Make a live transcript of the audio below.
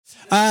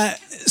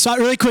So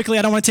really quickly,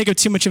 I don't want to take up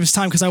too much of his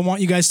time because I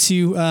want you guys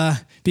to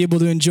be able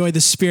to enjoy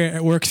the Spirit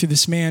at work through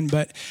this man.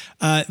 But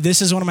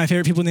this is one of my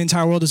favorite people in the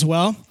entire world as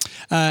well.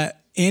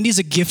 Andy's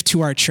a gift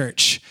to our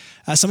church.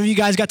 Some of you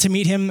guys got to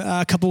meet him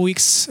a couple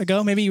weeks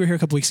ago. Maybe you were here a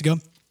couple weeks ago.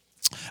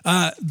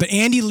 But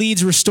Andy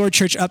leads Restored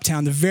Church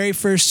Uptown, the very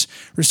first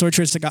Restored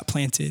Church that got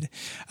planted.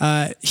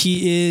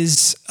 He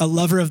is a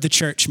lover of the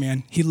church,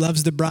 man. He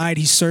loves the bride.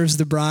 He serves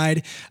the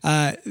bride.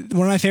 One of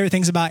my favorite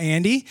things about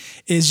Andy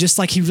is just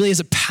like he really is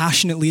a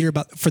passionate leader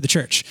for the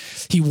church.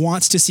 He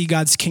wants to see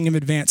God's kingdom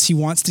advance. He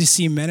wants to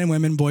see men and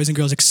women, boys and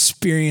girls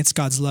experience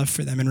God's love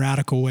for them in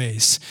radical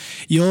ways.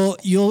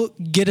 You'll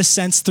get a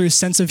sense through his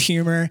sense of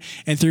humor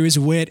and through his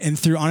wit and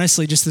through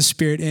honestly just the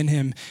Spirit in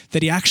him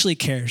that he actually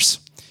cares.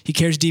 He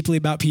cares deeply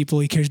about people.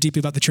 He cares deeply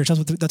about the church.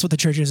 That's what the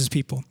church is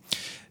people.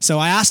 So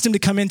I asked him to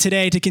come in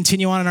today to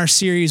continue on in our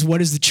series,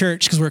 What is the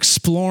Church? Because we're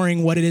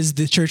exploring what it is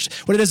the church,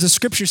 what it is the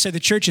scriptures say the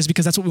church is,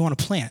 because that's what we want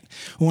to plant.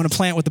 We want to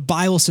plant what the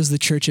Bible says the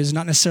church is,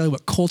 not necessarily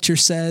what culture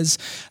says.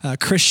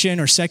 Christian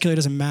or secular,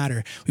 doesn't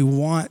matter. We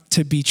want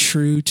to be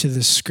true to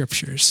the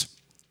scriptures.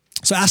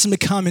 So I asked him to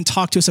come and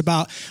talk to us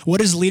about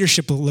what does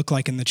leadership look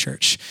like in the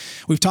church.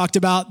 We've talked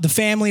about the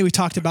family, we've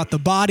talked about the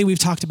body, we've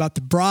talked about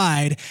the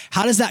bride.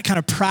 How does that kind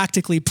of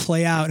practically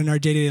play out in our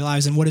day-to-day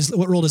lives, and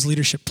what role does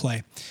leadership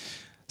play?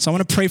 So I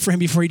want to pray for him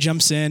before he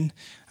jumps in.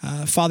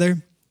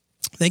 Father,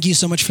 thank you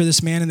so much for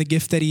this man and the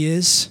gift that he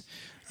is,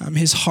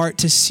 his heart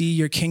to see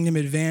your kingdom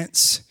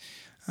advance,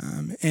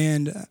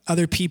 and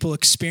other people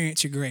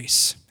experience your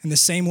grace in the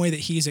same way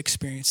that he's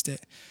experienced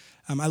it.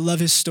 I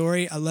love his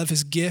story. I love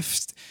his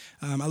gift.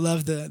 I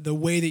love the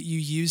way that you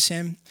use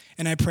him.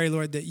 And I pray,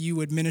 Lord, that you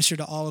would minister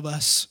to all of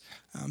us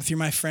through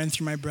my friend,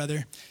 through my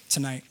brother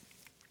tonight.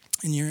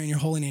 In your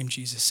holy name,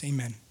 Jesus.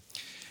 Amen.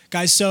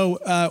 Guys,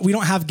 so we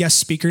don't have guest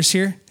speakers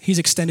here. He's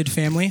extended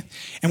family.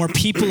 And we're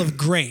people of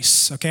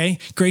grace, okay?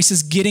 Grace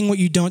is getting what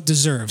you don't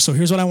deserve. So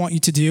here's what I want you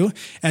to do.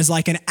 As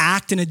like an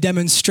act and a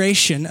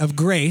demonstration of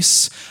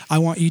grace, I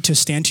want you to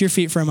stand to your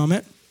feet for a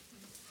moment.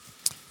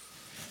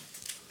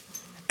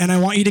 And I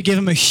want you to give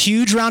him a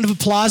huge round of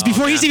applause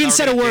before he's even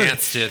said a word.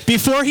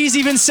 Before he's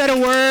even said a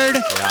word,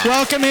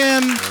 welcome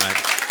him.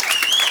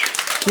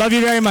 Right. Love you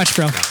very much,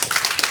 bro.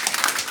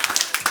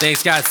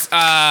 Thanks, guys.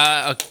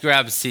 I'll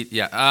grab a seat.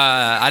 Yeah,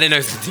 I didn't know.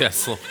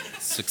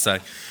 It's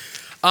exciting.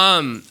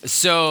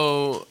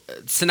 So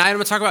tonight I'm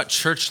going to talk about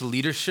church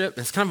leadership.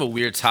 It's kind of a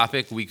weird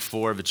topic, week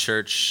 4 of a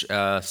church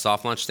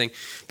soft launch thing.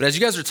 But as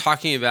you guys are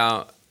talking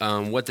about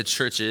what the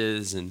church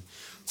is and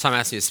Tom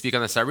asked me to speak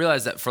on this, I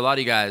realized that for a lot of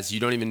you guys, you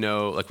don't even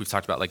know, like we've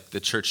talked about, like the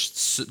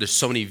church, there's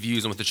so many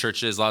views on what the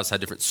church is. A lot of us had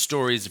different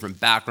stories, different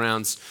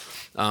backgrounds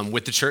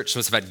with the church. Some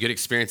of us have had good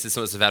experiences.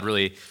 Some of us have had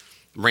really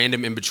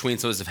random in between.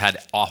 Some of us have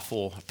had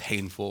awful,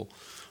 painful,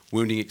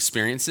 wounding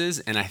experiences.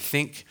 And I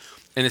think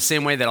in the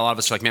same way that a lot of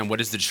us are like, man, what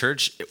is the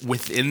church?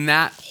 Within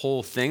that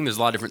whole thing, there's a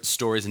lot of different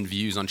stories and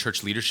views on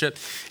church leadership.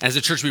 And as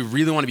a church, we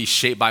really want to be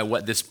shaped by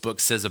what this book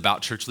says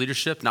about church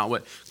leadership, not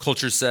what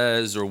culture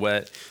says or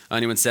what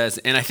anyone says.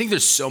 And I think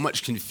there's so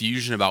much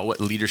confusion about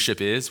what leadership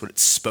is, what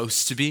it's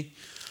supposed to be.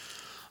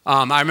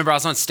 I remember I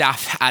was on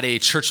staff at a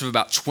church of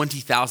about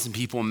 20,000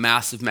 people, a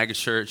massive mega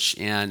church.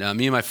 And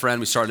me and my friend,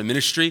 we started a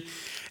ministry.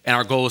 And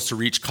our goal was to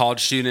reach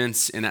college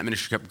students. And that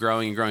ministry kept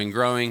growing and growing and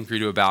growing, grew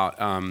to about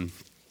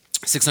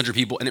 600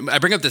 people. And I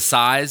bring up the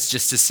size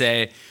just to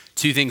say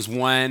 2 things.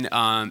 One,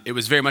 it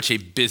was very much a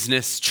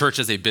business, church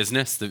as a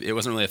business. It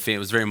wasn't really a fan. It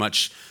was very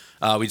much,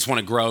 we just want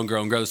to grow and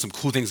grow and grow. There's some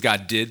cool things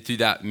God did through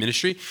that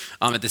ministry.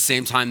 At the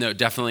same time, though, it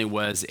definitely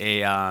was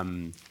a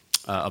kind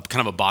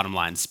of a bottom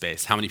line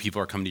space. How many people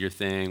are coming to your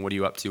thing? What are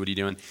you up to? What are you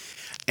doing?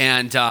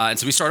 And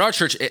so we started our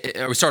church,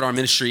 we started our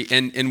ministry.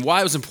 And why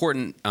it was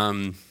important,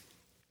 kind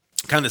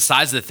of the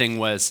size of the thing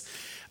was,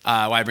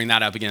 why I bring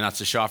that up again, not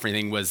to show off or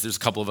anything, was there's a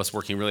couple of us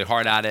working really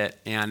hard at it,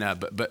 and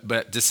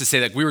but just to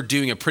say that we were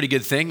doing a pretty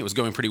good thing. It was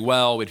going pretty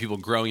well. We had people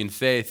growing in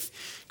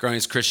faith, growing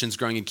as Christians,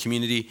 growing in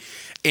community,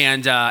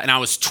 and I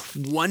was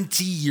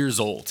 20 years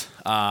old,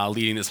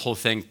 leading this whole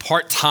thing,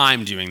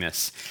 part-time doing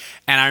this.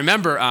 And I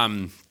remember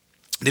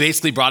they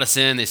basically brought us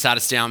in. They sat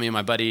us down, me and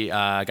my buddy,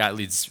 guy that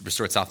leads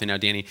Restored South now,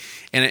 Danny,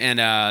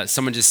 and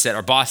someone just said,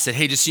 our boss said,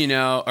 hey, just so you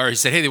know, or he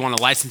said, hey, they want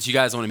to license you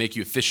guys. I want to make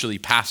you officially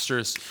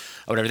pastors,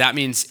 or whatever that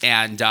means,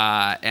 and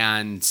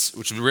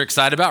which we're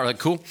excited about. We're like,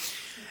 cool.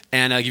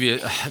 And I'll give you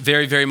a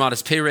very, very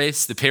modest pay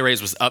raise. The pay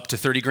raise was up to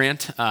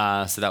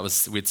 $30,000, so that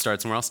was, we'd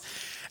started somewhere else.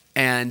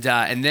 And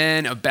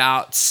then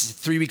about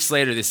 3 weeks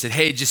later, they said,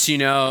 hey, just so you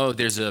know,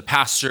 there's a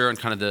pastor on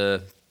kind of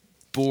the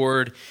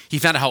board. He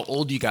found out how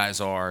old you guys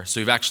are, so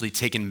we've actually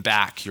taken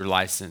back your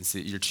license.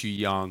 You're too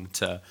young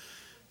to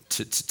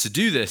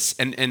do this.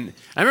 And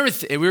I remember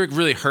we were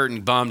really hurt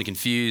and bummed and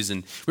confused,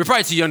 and we were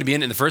probably too young to be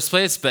in the first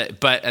place,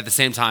 but at the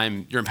same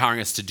time, you're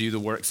empowering us to do the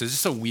work. So it's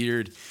just a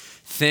weird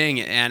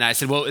thing. And I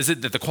said, well, is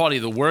it that the quality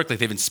of the work, like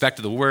they've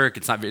inspected the work,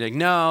 it's not very, like,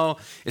 no.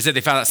 Is it they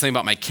found out something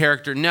about my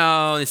character?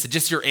 No. And they said,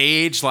 just your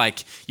age,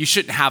 like you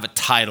shouldn't have a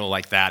title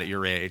like that at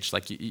your age.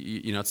 Like,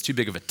 you know, it's too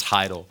big of a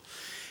title.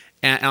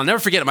 And I'll never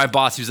forget my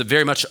boss, he was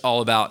very much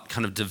all about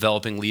kind of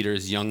developing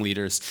leaders, young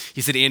leaders. He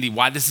said, Andy,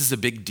 why this is a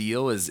big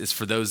deal is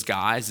for those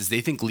guys is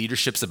they think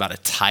leadership's about a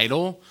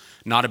title,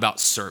 not about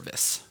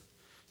service.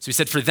 So he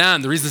said for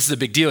them, the reason this is a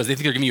big deal is they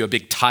think they're giving you a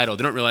big title.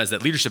 They don't realize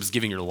that leadership is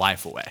giving your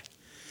life away.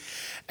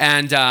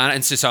 And so I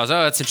was,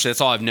 that's interesting. That's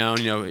all I've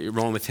known,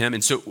 rolling with him.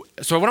 And so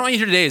what I want you to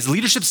hear today is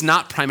leadership's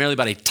not primarily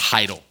about a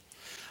title.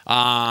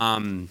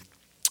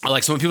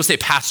 Like, so when people say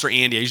Pastor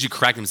Andy, I usually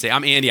correct them and say,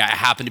 I'm Andy, I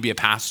happen to be a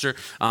pastor.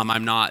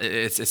 I'm not,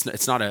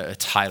 it's not a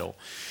title.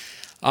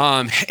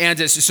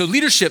 So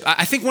leadership,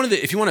 I think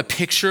if you want to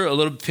picture a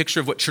little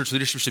picture of what church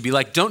leadership should be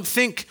like, don't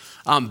think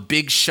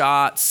big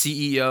shot,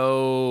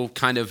 CEO,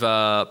 kind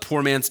of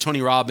poor man's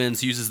Tony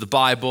Robbins, uses the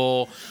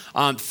Bible.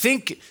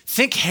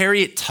 Think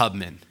Harriet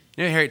Tubman.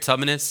 You know who Harriet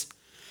Tubman is?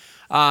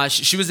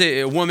 She was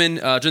a woman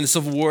during the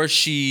Civil War.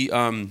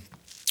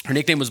 Her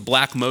nickname was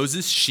Black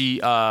Moses. She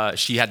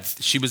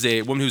was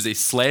a woman who was a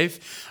slave.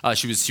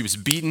 She was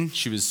beaten.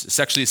 She was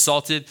sexually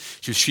assaulted.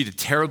 She was treated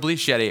terribly.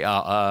 She had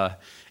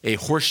a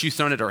horseshoe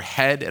thrown at her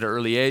head at an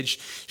early age.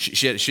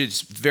 She had a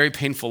very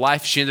painful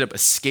life. She ended up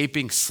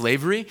escaping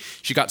slavery.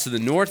 She got to the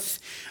North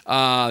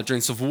during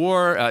the Civil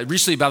War.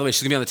 Recently, by the way,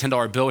 she's gonna be on the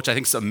 $10 bill, which I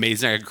think is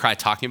amazing. I could cry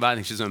talking about it. I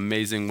think she's an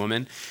amazing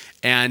woman.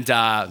 And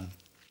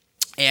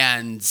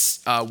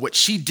what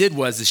she did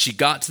was she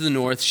got to the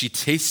North. She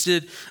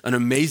tasted an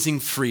amazing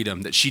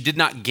freedom that she did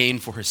not gain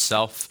for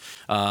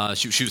herself.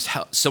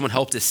 Someone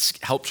helped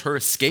her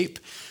escape,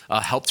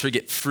 helped her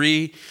get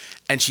free.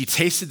 And she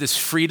tasted this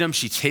freedom.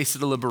 She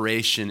tasted a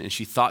liberation. And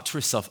she thought to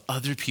herself,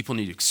 other people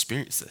need to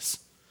experience this.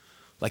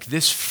 Like,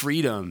 this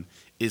freedom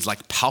is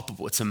like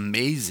palpable. It's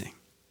amazing.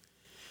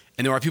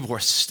 And there are people who are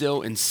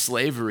still in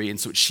slavery. And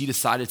so what she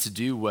decided to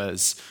do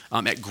was,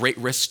 at great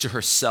risk to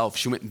herself,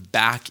 she went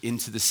back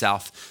into the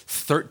South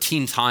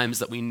 13 times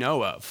that we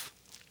know of.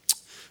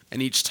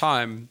 And each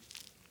time,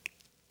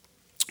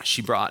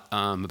 she brought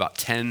about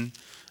 10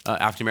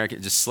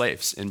 African-American just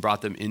slaves and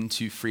brought them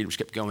into freedom. She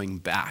kept going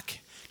back.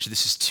 She said,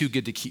 this is too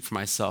good to keep for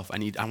myself. I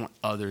want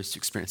others to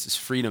experience this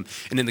freedom.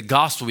 And in the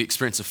gospel, we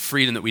experience a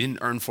freedom that we didn't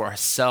earn for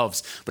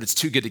ourselves, but it's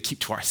too good to keep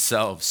to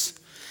ourselves.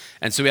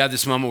 And so we have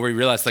this moment where we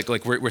realize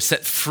like we're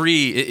set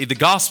free. The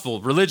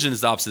gospel, religion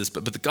is the opposite of this,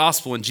 but the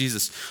gospel in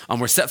Jesus,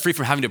 we're set free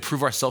from having to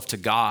prove ourselves to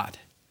God.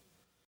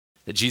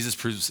 That Jesus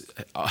proves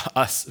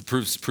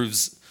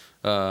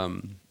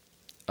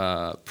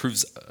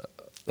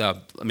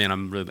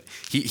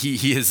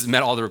he has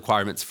met all the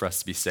requirements for us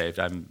to be saved.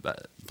 I'm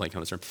blanking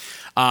on the term,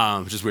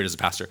 which is weird as a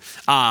pastor.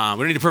 We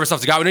don't need to prove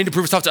ourselves to God. We don't need to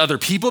prove ourselves to other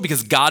people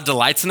because God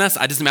delights in us.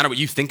 It doesn't matter what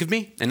you think of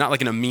me, and not like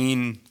in a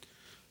mean,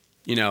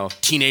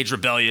 teenage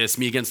rebellious,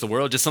 me against the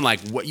world. Just some like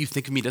what you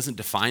think of me doesn't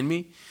define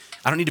me.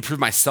 I don't need to prove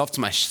myself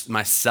to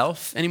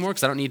myself anymore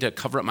because I don't need to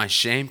cover up my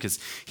shame because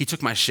he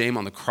took my shame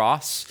on the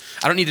cross.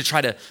 I don't need to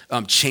try to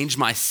change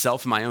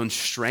myself in my own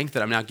strength,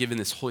 that I'm now given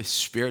this Holy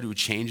Spirit who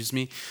changes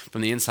me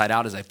from the inside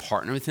out as I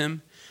partner with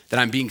him, that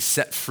I'm being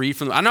set free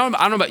from. I don't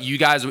know about you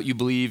guys, what you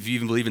believe, you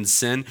even believe in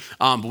sin,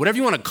 but whatever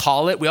you want to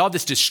call it, we all have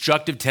this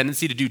destructive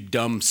tendency to do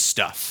dumb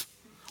stuff.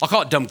 I'll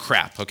call it dumb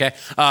crap, okay?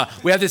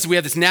 We have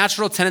this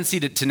natural tendency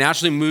to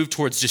naturally move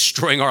towards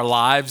destroying our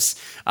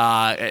lives.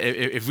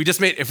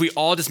 If we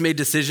all just made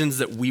decisions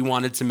that we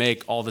wanted to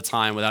make all the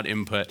time without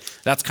input,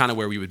 that's kind of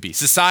where we would be.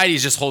 Society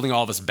is just holding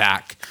all of us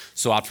back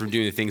so often from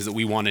doing the things that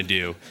we want to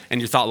do, and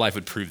your thought life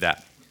would prove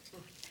that.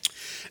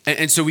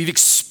 And so we've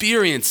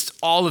experienced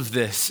all of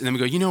this, and then we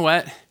go, you know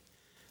what?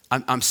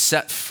 I'm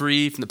set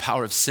free from the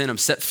power of sin. I'm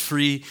set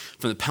free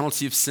from the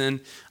penalty of sin.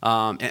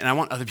 And I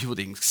want other people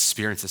to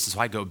experience this. And so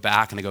I go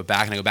back and I go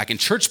back and I go back. And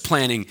church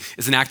planning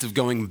is an act of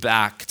going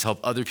back to help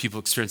other people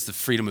experience the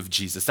freedom of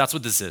Jesus. That's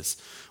what this is.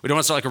 We don't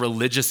want to start like a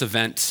religious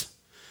event.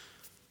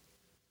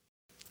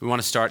 We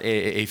want to start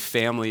a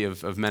family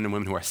of men and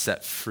women who are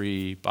set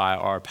free by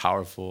our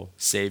powerful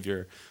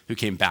Savior who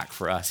came back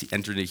for us. He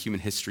entered into human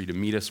history to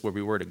meet us where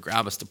we were, to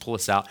grab us, to pull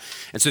us out.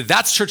 And so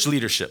that's church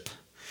leadership.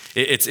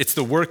 It's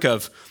the work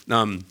of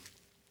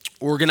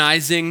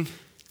organizing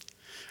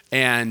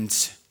and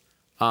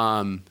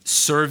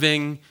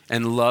serving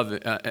and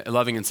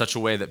loving in such a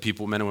way that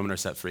people, men and women, are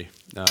set free.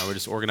 We're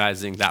just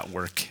organizing that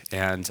work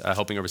and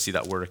helping oversee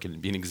that work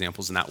and being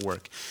examples in that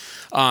work.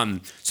 So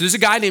there's a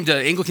guy named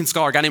Anglican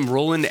scholar, a guy named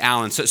Roland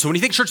Allen. So when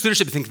you think church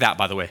leadership, you think that,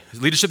 by the way.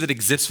 Leadership that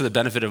exists for the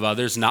benefit of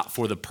others, not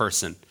for the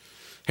person.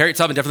 Harriet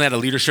Tubman definitely had a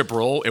leadership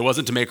role. It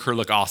wasn't to make her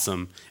look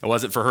awesome. It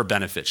wasn't for her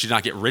benefit. She did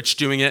not get rich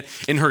doing it.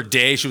 In her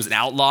day, she was an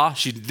outlaw.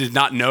 She did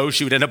not know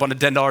she would end up on a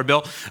 $10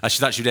 bill. She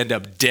thought she would end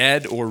up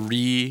dead or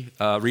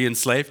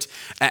re-enslaved.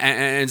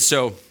 And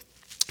so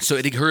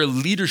her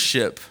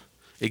leadership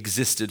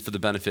existed for the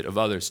benefit of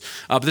others.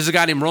 But there's a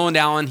guy named Roland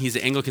Allen. He's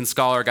an Anglican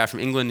scholar, a guy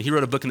from England. He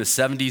wrote a book in the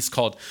 70s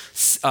called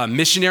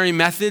Missionary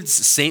Methods,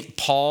 St.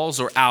 Paul's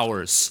or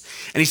Ours.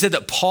 And he said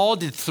that Paul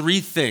did three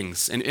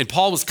things. And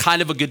Paul was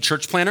kind of a good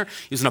church planner.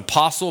 He was an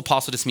apostle.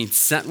 Apostle just means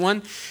sent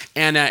one.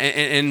 And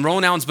in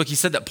Roland Allen's book, he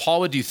said that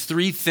Paul would do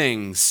three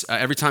things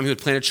every time he would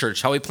plant a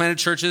church. How he planted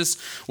churches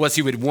was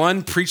he would,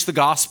 one, preach the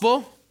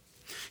gospel.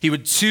 He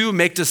would, 2,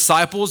 make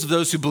disciples of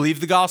those who believe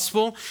the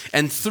gospel.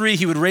 And 3,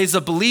 he would raise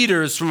up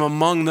leaders from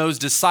among those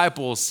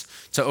disciples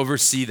to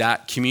oversee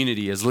that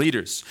community as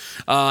leaders.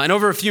 And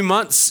over a few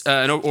months,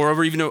 or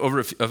over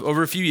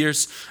a few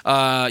years,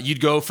 you'd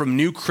go from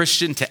new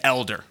Christian to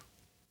elder.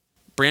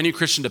 Brand new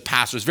Christian to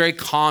pastor. It was very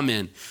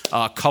common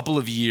a couple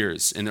of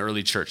years in the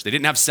early church. They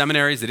didn't have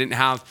seminaries. They didn't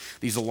have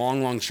these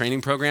long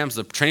training programs.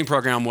 The training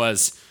program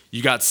was,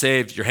 you got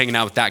saved, you're hanging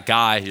out with that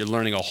guy, you're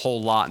learning a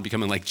whole lot and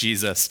becoming like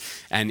Jesus,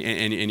 and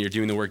you're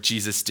doing the work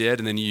Jesus did,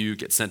 and then you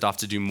get sent off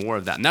to do more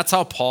of that. And that's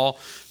how Paul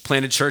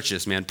planted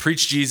churches, man.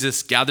 Preach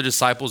Jesus, gather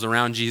disciples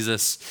around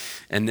Jesus,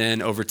 and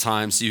then over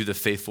time see who the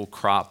faithful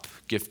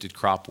gifted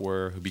crop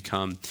were who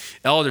become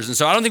elders. And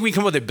so I don't think we can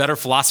come up with a better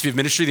philosophy of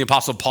ministry than the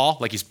Apostle Paul.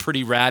 Like, he's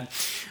pretty rad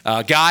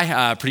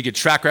guy, pretty good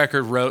track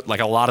record, wrote like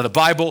a lot of the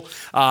Bible,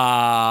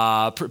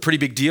 pretty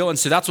big deal. And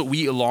so that's what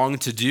we long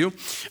to do.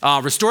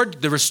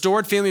 The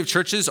restored family of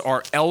churches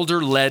are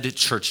elder-led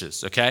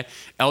churches, okay?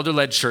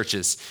 Elder-led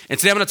churches. And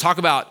today I'm going to talk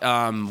about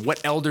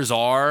what elders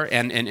are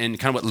and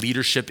kind of what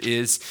leadership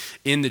is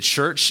in the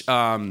church.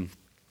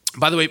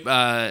 By the way,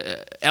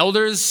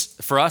 elders,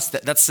 for us,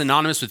 that's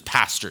synonymous with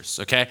pastors,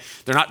 okay?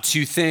 They're not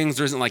two things.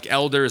 There isn't like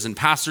elders and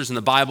pastors in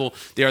the Bible.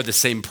 They are the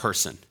same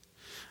person.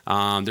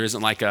 There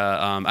isn't like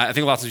I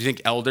think a lot of times we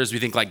think elders, we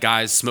think like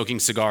guys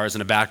smoking cigars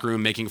in a back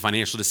room, making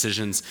financial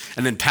decisions,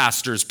 and then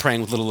pastors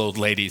praying with little old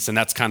ladies, and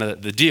that's kind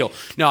of the deal.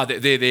 No,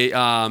 they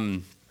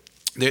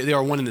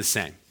are one and the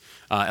same.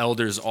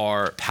 Elders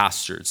are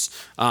pastors.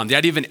 The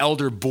idea of an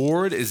elder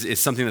board is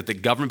something that the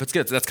government puts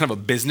together. That's kind of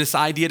a business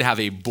idea, to have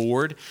a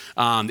board.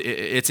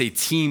 It's a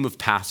team of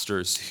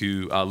pastors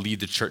who lead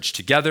the church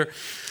together.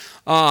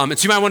 And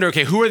so you might wonder,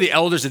 okay, who are the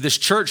elders of this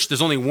church?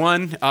 There's only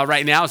one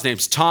right now. His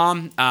name's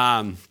Tom.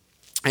 And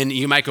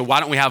you might go, why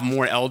don't we have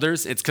more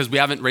elders? It's because we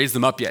haven't raised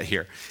them up yet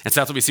here. And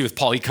so that's what we see with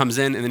Paul. He comes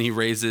in and then he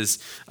raises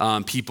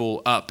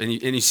people up. And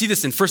you see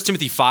this in 1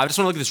 Timothy 5. I just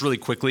want to look at this really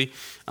quickly.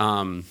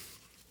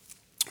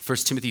 1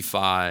 Timothy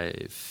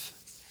 5.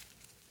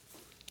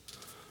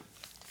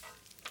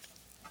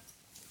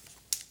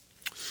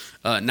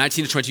 Uh,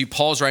 19 to 22,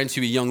 Paul's writing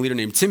to a young leader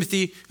named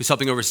Timothy, who's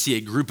helping oversee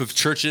a group of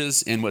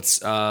churches in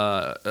what's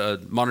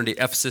modern-day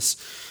Ephesus.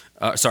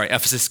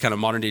 Ephesus, kind of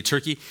modern-day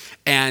Turkey.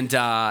 And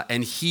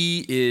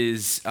he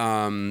is,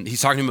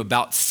 he's talking to him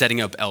about setting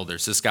up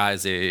elders. This guy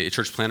is a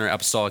church planner,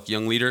 apostolic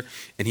young leader,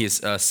 and he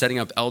is setting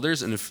up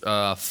elders. And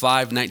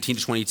 5, 19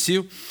 to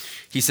 22,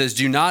 he says,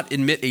 do not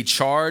admit a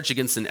charge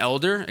against an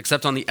elder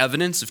except on the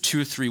evidence of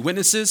 2 or 3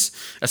 witnesses.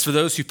 As for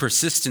those who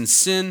persist in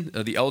sin,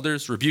 the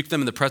elders, rebuke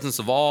them in the presence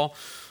of all,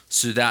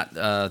 so that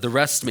the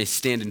rest may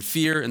stand in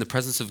fear in the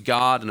presence of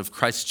God and of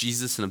Christ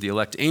Jesus and of the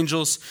elect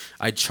angels.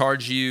 I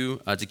charge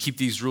you to keep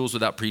these rules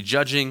without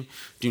prejudging.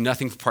 Do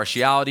nothing for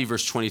partiality.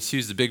 Verse 22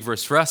 is the big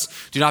verse for us.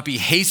 Do not be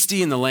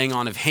hasty in the laying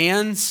on of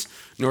hands,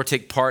 nor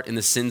take part in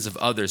the sins of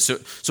others. So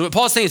what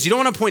Paul's saying is, you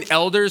don't want to appoint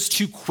elders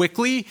too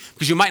quickly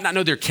because you might not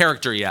know their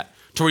character yet,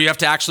 to where you have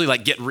to actually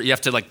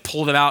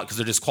pull them out because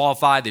they're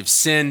disqualified, they've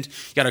sinned.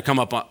 You got to come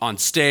up on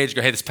stage,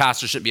 go, hey, this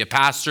pastor shouldn't be a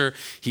pastor.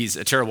 He's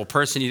a terrible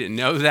person. You didn't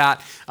know that.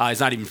 He's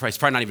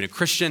probably not even a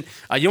Christian.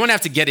 You don't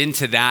have to get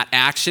into that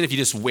action if you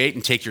just wait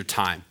and take your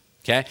time.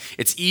 Okay?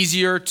 It's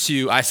easier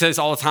to, I say this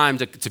all the time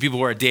to people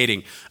who are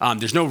dating,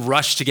 there's no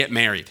rush to get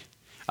married.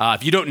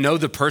 If you don't know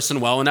the person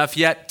well enough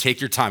yet,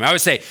 take your time. I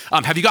always say,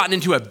 have you gotten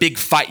into a big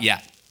fight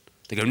yet?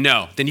 They go,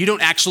 no. Then you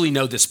don't actually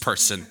know this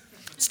person.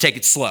 Let's take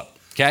it slow.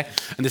 Okay?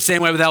 And the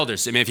same way with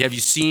elders. I mean, have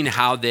you seen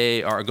how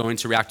they are going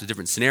to react to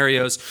different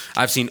scenarios?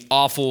 I've seen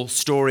awful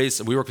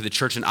stories. We work with a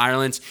church in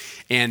Ireland,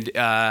 and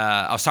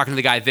I was talking to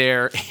the guy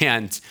there,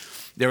 and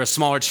they were a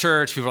smaller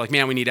church. People were like,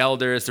 man, we need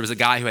elders. There was a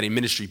guy who had a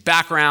ministry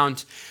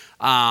background,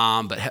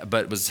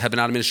 but had been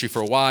out of ministry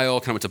for a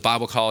while, kind of went to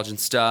Bible college and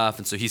stuff.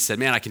 And so he said,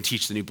 man, I can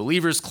teach the new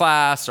believers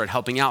class, started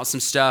helping out with some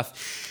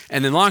stuff.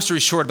 And then long story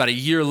short, about a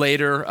year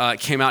later, it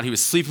came out he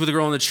was sleeping with a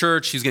girl in the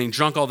church. He was getting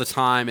drunk all the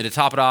time. And to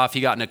top it off,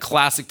 he got in a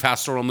classic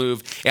pastoral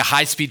move, a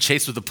high-speed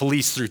chase with the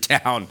police through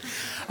town.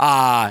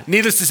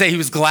 Needless to say, he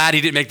was glad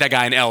he didn't make that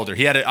guy an elder.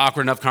 He had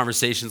awkward enough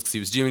conversations because he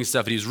was doing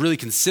stuff, and he was really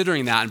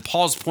considering that. And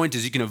Paul's point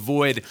is you can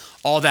avoid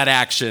all that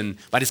action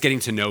by just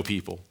getting to know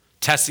people,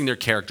 testing their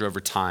character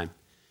over time.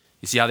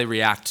 You see how they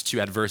react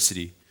to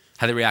adversity,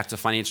 how they react to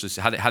financial,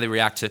 how they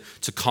react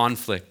to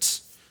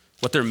conflict,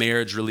 what their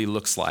marriage really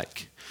looks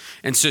like.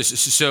 And so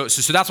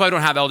that's why I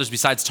don't have elders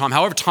besides Tom.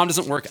 However, Tom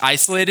doesn't work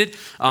isolated.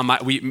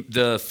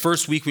 The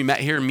first week we met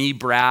here, me,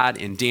 Brad,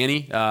 and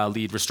Danny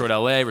lead Restored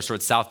LA,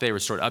 Restored South Bay,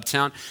 Restored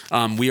Uptown.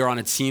 We are on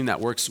a team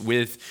that works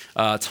with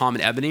Tom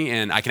and Ebony,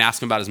 and I can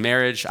ask him about his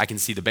marriage. I can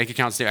see the bank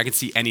accounts there. I can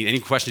see any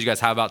questions you guys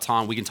have about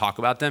Tom. We can talk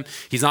about them.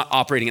 He's not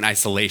operating in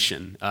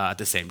isolation at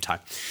the same time.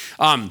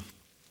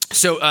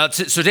 So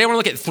today I want to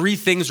look at 3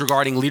 things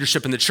regarding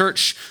leadership in the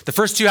church. The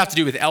first 2 have to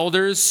do with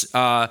elders,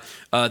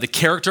 the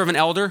character of an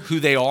elder,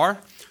 who they are.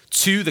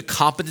 2, the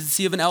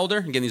competency of an elder.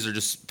 Again, these are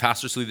just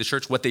pastors who lead the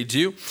church, what they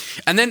do.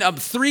 And then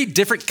 3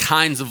 different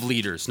kinds of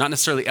leaders, not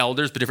necessarily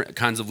elders, but different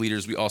kinds of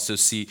leaders we also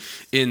see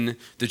in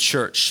the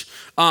church.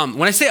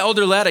 When I say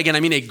elder-led, again, I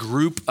mean a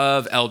group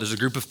of elders, a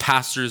group of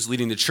pastors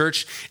leading the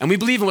church. And we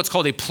believe in what's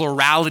called a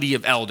plurality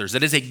of elders.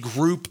 That is a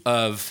group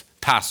of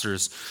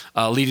pastors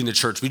leading the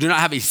church. We do not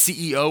have a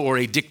CEO or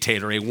a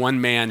dictator, a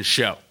one-man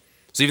show.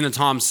 So even though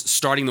Tom's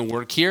starting the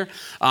work here,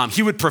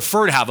 he would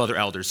prefer to have other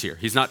elders here.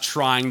 He's not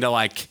trying to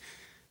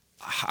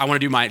I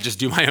want to just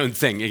do my own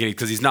thing,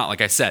 because he's not, like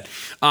I said.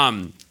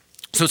 So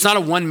it's not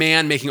a one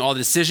man making all the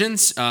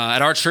decisions.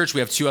 At our church,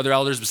 we have 2 other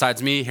elders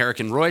besides me, Herrick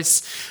and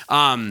Royce.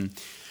 So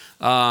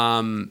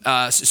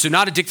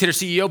not a dictator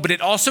CEO, but it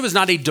also is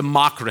not a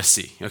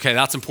democracy. Okay,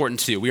 that's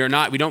important too. We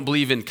don't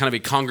believe in kind of a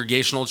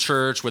congregational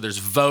church where there's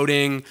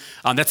voting.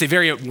 That's a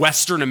very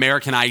Western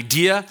American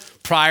idea.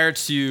 Prior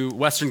to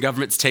Western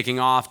governments taking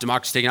off,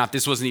 democracy taking off,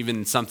 this wasn't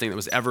even something that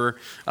was ever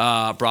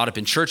brought up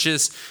in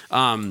churches.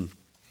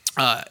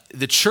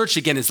 The church,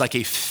 again, is like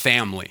a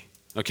family,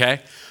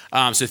 okay?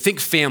 So think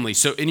family.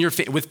 So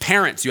with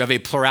parents, you have a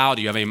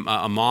plurality. You have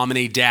a mom and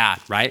a dad,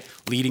 right?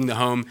 Leading the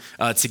home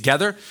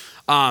together.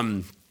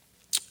 And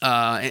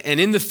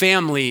in the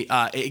family,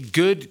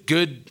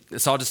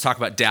 so I'll just talk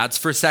about dads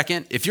for a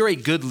second. If you're a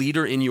good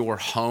leader in your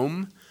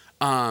home,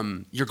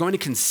 you're going to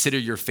consider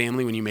your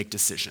family when you make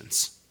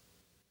decisions.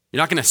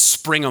 You're not going to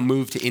spring a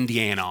move to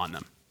Indiana on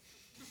them.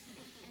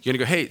 You're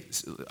going to go, hey,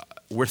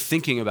 we're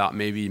thinking about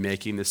maybe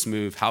making this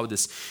move. How would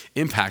this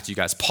impact you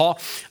guys? Paul,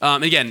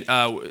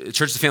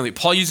 church is a family.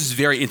 Paul uses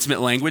very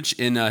intimate language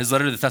in his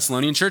letter to the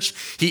Thessalonian church.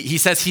 He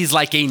says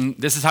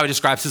this is how he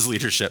describes his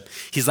leadership.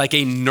 He's like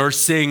a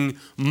nursing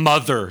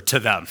mother to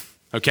them,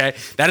 okay?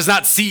 That is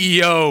not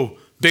CEO,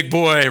 big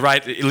boy,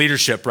 right,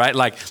 leadership, right?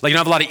 Like you don't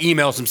have a lot of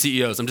emails from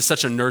CEOs. I'm just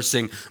such a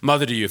nursing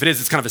mother to you. If it is,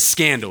 it's kind of a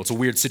scandal. It's a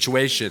weird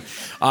situation.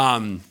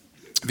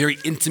 Very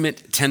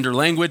intimate, tender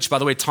language. By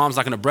the way, Tom's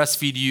not going to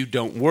breastfeed you.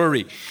 Don't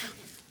worry.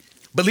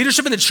 But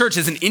leadership in the church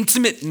is an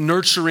intimate,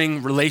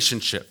 nurturing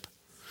relationship.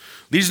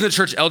 Leaders in the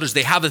church, elders,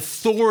 they have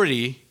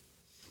authority,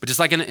 but just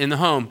like in the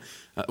home,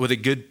 with a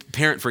good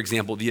parent, for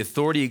example, the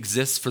authority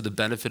exists for the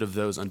benefit of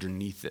those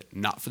underneath it,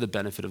 not for the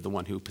benefit of the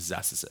one who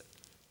possesses it.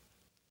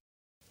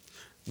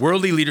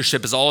 Worldly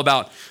leadership is all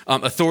about,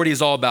 authority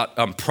is all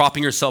about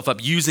propping yourself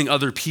up, using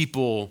other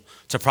people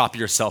to prop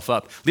yourself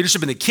up.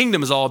 Leadership in the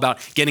kingdom is all about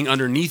getting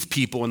underneath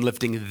people and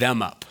lifting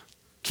them up.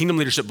 Kingdom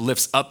leadership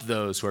lifts up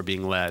those who are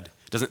being led.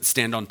 It doesn't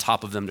stand on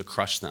top of them to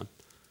crush them.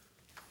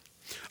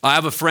 I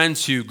have a friend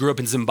who grew up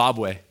in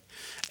Zimbabwe.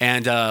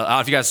 And I don't know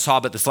if you guys saw,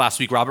 but this last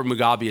week, Robert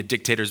Mugabe, a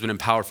dictator, has been in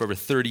power for over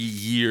 30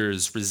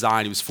 years,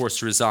 resigned. He was forced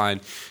to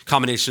resign.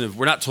 Combination of,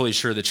 we're not totally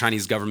sure, the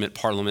Chinese government,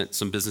 parliament,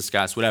 some business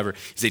guys, whatever.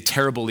 He's a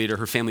terrible leader.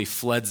 Her family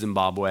fled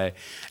Zimbabwe.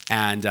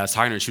 And I was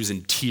talking to her, she was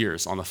in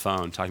tears on the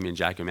phone, talking to me and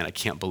Jackie, man, I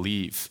can't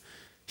believe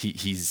he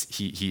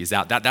is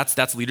out.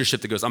 That's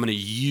leadership that goes, I'm going to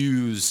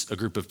use a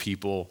group of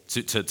people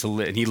to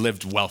live. And he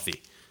lived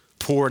wealthy.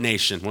 Poor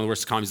nation, one of the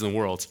worst economies in the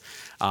world.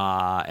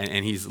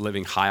 And he's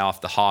living high off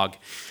the hog.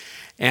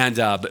 And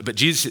but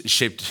Jesus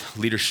shaped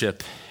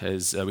leadership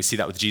as we see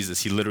that with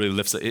Jesus. He literally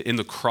lifts in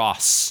the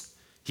cross.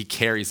 He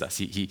carries us.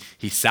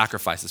 He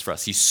sacrifices for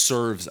us. He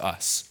serves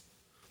us.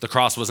 The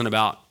cross wasn't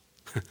about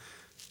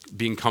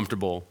being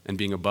comfortable and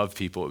being above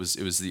people. It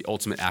was the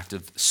ultimate act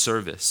of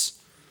service.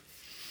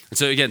 And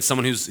so again,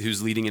 someone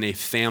who's leading in a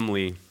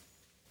family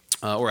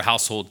or a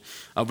household,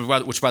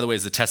 which by the way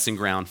is the testing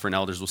ground for an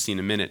elder, we'll see in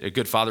a minute. A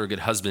good father, a good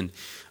husband.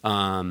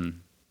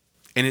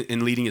 And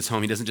in leading his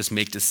home, he doesn't just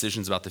make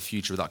decisions about the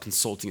future without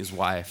consulting his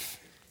wife,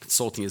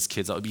 consulting his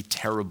kids. That would be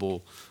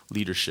terrible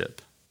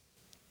leadership.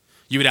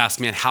 You would ask,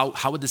 man, how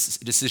would this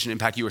decision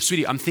impact you? Or,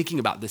 sweetie, I'm thinking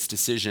about this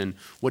decision.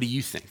 What do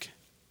you think?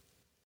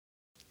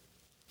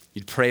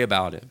 You'd pray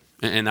about it.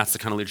 And that's the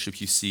kind of leadership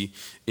you see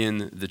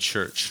in the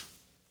church.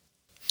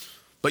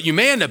 But you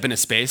may end up in a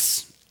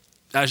space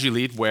as you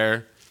lead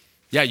where,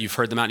 yeah, you've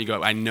heard them out and you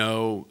go, I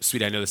know,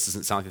 sweetie, I know this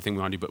doesn't sound like the thing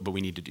we want to do, but we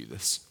need to do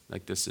this.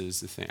 Like this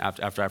is the thing.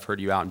 After I've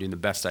heard you out and doing the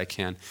best I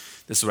can,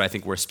 this is what I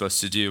think we're supposed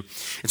to do.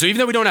 And so even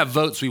though we don't have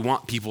votes, we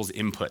want people's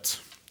input.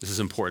 This is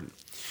important.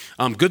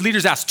 Good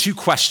leaders ask 2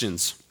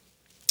 questions.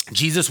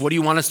 Jesus, what do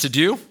you want us to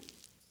do?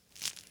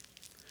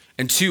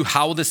 And 2,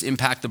 how will this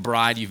impact the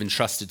bride you've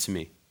entrusted to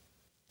me?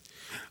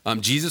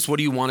 Jesus, what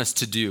do you want us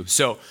to do?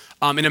 So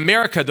in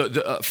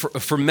America,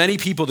 for many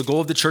people, the goal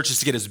of the church is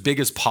to get as big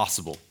as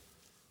possible.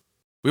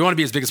 We want to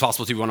be as big as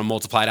possible too. We want to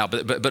multiply it out,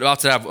 but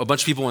also to have a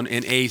bunch of people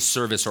in a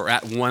service or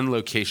at one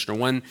location or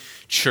one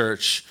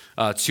church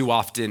too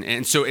often.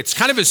 And so it's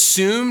kind of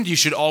assumed you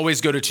should always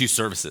go to 2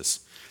 services.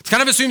 It's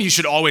kind of assumed you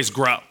should always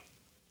grow,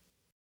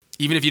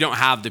 even if you don't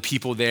have the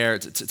people there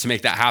to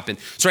make that happen.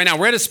 So right now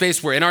we're at a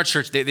space where in our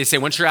church, they say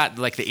once you're at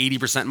like the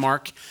 80%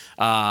 mark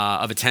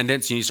of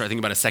attendance, you need to start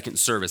thinking about a second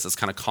service. That's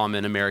kind of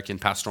common American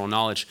pastoral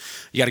knowledge.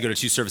 You got to go to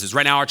 2 services.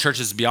 Right now our church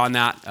is beyond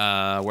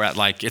that. We're at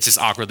like, it's just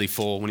awkwardly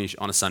full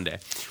on a Sunday.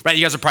 Right,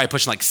 you guys are probably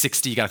pushing like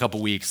 60, you got a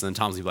couple weeks, and then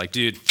Tom's gonna be like,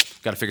 dude,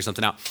 got to figure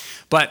something out.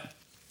 But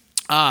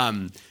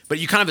But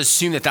you kind of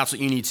assume that that's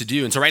what you need to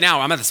do. And so right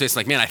now I'm at the space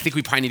like, man, I think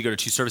we probably need to go to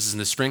 2 services in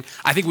the spring.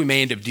 I think we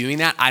may end up doing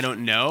that. I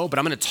don't know, but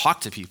I'm going to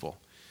talk to people.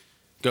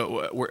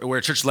 We're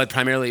a church led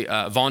primarily,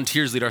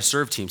 volunteers lead our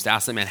serve teams to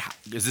ask them, man,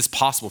 is this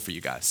possible for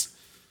you guys?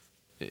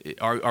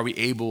 Are we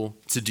able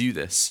to do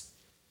this?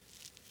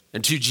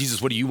 And to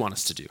Jesus, what do you want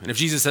us to do? And if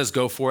Jesus says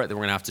go for it, then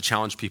we're going to have to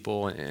challenge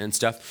people and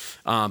stuff.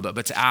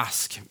 But to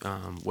ask,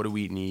 what do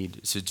we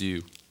need to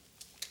do?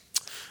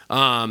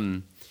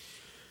 So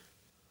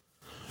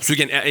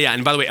again, yeah,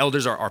 and by the way,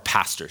 elders are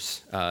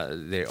pastors.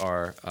 They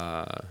are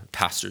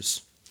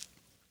pastors.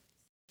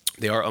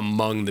 They are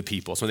among the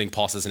people. So I think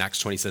Paul says in Acts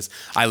 20, he says,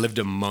 I lived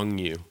among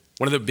you.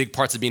 One of the big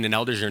parts of being an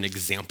elder is you're an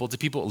example to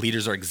people.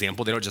 Leaders are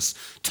example. They don't just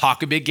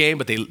talk a big game,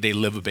 but they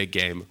live a big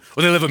game.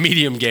 Or they live a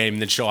medium game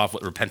and then show off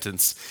what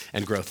repentance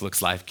and growth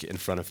looks like in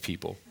front of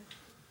people.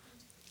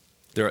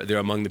 They're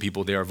among the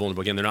people. They are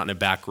vulnerable. Again, they're not in a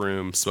back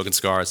room, smoking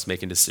cigars,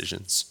 making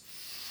decisions.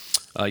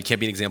 You can't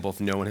be an example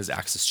if no one has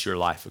access to your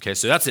life, okay?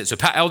 So that's it. So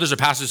elders are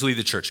pastors who lead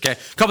the church, okay?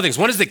 A couple things.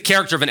 One is the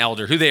character of an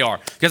elder, who they are.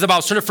 You guys have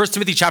Bibles, turn to 1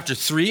 Timothy chapter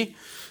 3,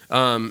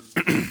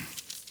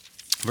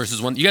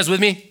 verses 1. You guys with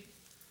me?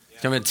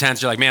 Come in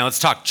tense, you're like, man, let's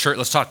talk church,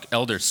 let's talk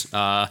elders.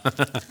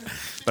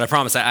 But I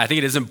promise, I think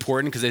it is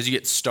important because as you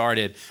get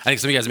started, I think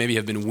some of you guys maybe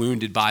have been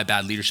wounded by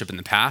bad leadership in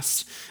the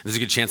past. There's a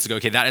good chance to go,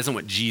 okay, that isn't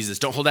what Jesus,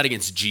 don't hold that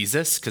against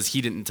Jesus because he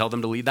didn't tell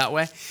them to lead that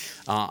way.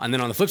 And then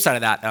on the flip side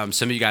of that,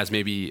 some of you guys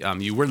maybe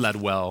you were led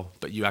well,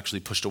 but you actually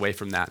pushed away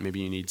from that.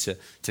 Maybe you need to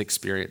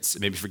experience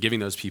maybe forgiving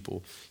those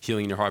people,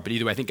 healing in your heart. But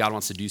either way, I think God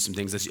wants to do some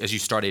things as you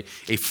start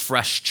a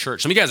fresh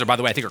church. Some of you guys are, by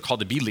the way, I think are called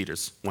to be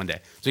leaders one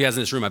day. So you guys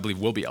in this room, I believe,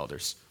 will be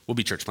elders. We'll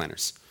be church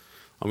planners.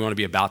 We want to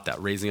be about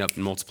that, raising up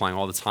and multiplying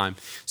all the time.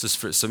 So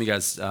for some of you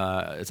guys,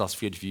 it's also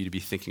good for you to be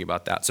thinking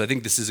about that. So I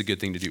think this is a good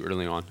thing to do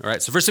early on. All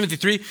right, so 1 Timothy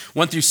 3,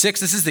 1 through 6,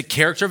 this is the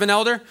character of an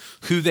elder,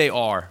 who they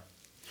are.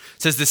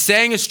 It says, the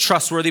saying is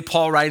trustworthy.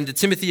 Paul writing to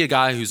Timothy, a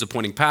guy who's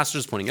appointing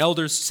pastors, appointing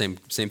elders, same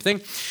thing.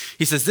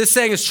 He says, this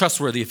saying is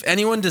trustworthy. If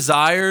anyone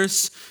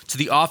desires to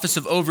the office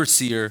of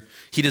overseer,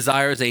 he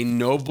desires a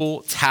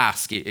noble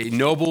task, a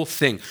noble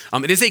thing.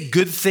 It is a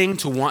good thing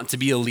to want to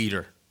be a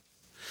leader.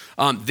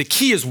 The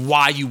key is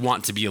why you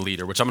want to be a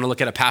leader, which I'm going to look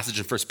at a passage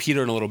in 1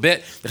 Peter in a little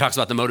bit that talks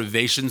about the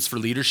motivations for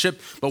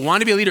leadership. But wanting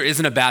to be a leader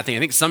isn't a bad thing. I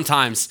think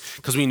sometimes,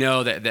 because we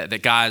know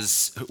that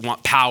guys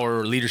want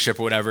power or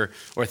leadership or whatever,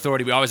 or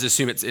authority, we always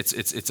assume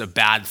it's a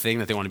bad thing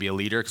that they want to be a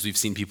leader because we've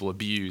seen people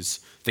abuse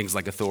things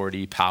like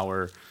authority,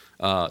 power,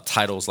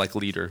 titles like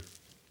leader.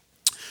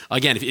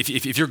 Again,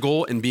 if your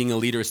goal in being a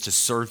leader is to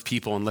serve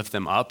people and lift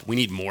them up, we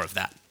need more of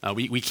that.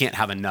 We can't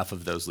have enough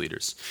of those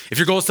leaders. If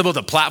your goal is to build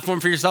a platform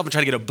for yourself and try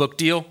to get a book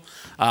deal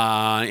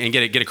and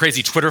get a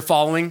crazy Twitter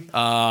following,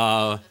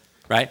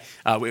 right?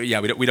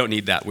 We don't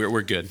need that.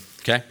 We're good.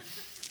 Okay.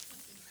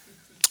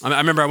 I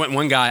remember I went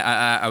one guy.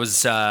 I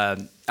was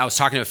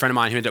talking to a friend of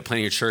mine who ended up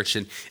planning a church,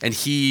 and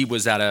he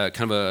was at a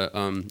kind of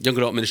a young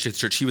adult ministry at the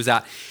church he was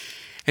at.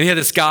 And he had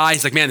this guy,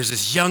 he's like, man, there's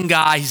this young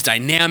guy, he's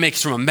dynamic,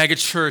 he's from a mega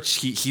church,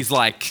 he's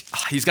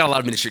got a lot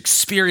of ministry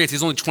experience,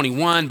 he's only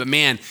 21, but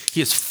man,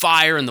 he has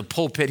fire in the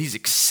pulpit, he's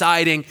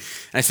exciting.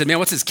 And I said, man,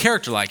 what's his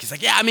character like? He's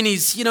like, yeah, I mean,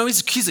 he's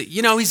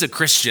a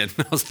Christian.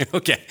 I was like,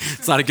 okay,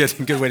 it's not a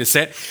good way to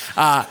say it. So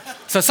I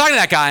was talking to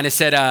that guy, and I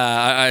said,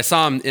 I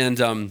saw him,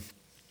 and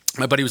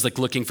my buddy was like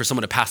looking for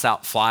someone to pass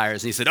out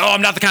flyers, and he said, oh,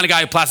 I'm not the kind of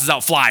guy who passes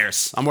out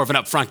flyers, I'm more of an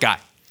upfront guy. I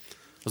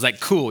was like,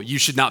 cool, you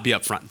should not be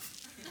upfront.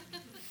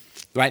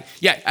 Right?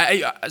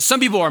 Yeah, some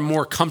people are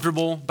more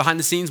comfortable behind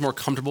the scenes, more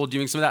comfortable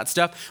doing some of that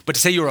stuff. But to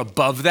say you're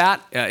above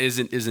that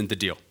isn't the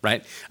deal,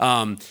 right?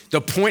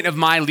 The point of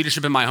my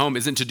leadership in my home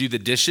isn't to do the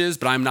dishes,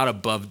 but I'm not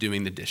above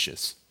doing the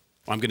dishes.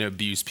 I'm going to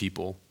abuse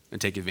people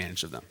and take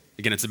advantage of them.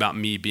 Again, it's about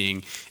me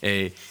being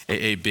a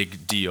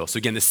big deal. So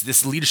again,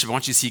 this leadership, I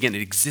want you to see again,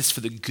 it exists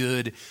for the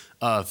good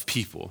of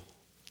people.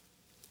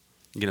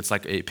 Again, it's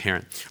like a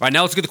parent. All right,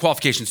 now let's get the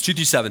qualifications, 2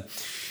 through 7.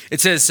 It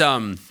says,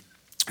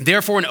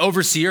 therefore, an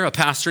overseer, a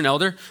pastor, an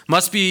elder,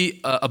 must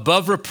be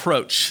above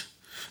reproach,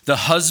 the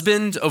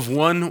husband of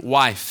one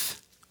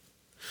wife,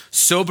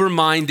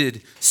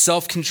 sober-minded,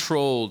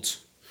 self-controlled,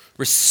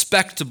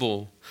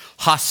 respectable,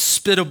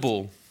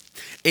 hospitable,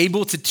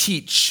 able to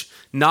teach,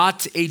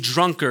 not a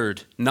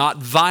drunkard, not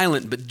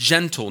violent, but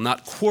gentle,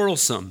 not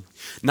quarrelsome,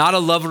 not a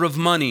lover of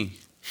money.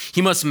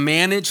 He must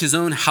manage his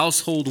own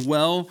household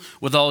well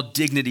with all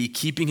dignity,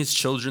 keeping his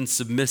children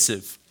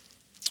submissive.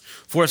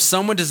 For if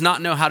someone does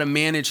not know how to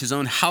manage his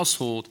own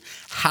household,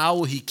 how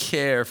will he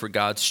care for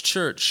God's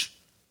church?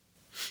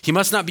 He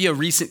must not be a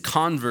recent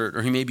convert,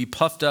 or he may be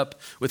puffed up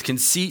with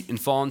conceit and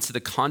fall into the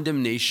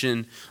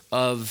condemnation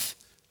of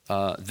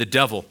the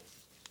devil.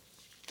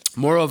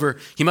 Moreover,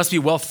 he must be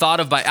well thought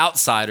of by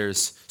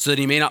outsiders so that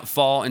he may not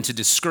fall into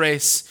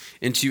disgrace,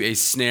 into a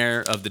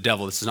snare of the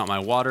devil. This is not my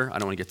water. I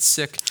don't want to get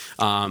sick.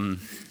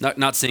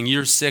 Not saying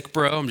you're sick,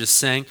 bro. I'm just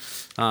saying,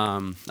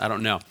 I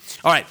don't know.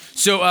 All right,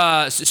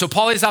 so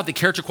Paul lays out the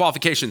character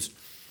qualifications.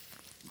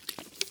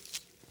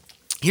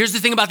 Here's the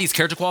thing about these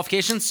character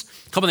qualifications.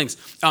 A couple things.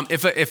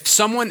 If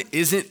someone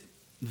isn't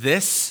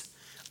this,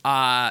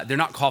 they're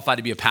not qualified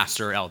to be a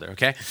pastor or elder,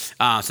 okay?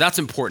 So that's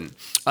important.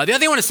 The other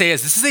thing I want to say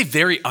is this is a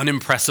very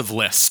unimpressive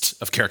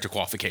list of character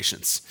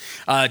qualifications.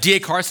 D.A.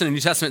 Carson, a New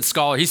Testament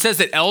scholar, he says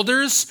that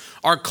elders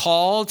are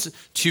called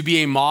to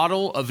be a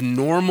model of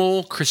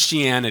normal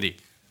Christianity.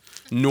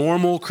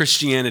 Normal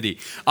Christianity.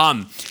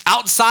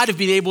 Outside of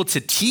being able to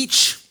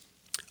teach,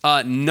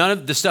 none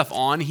of the stuff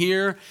on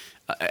here,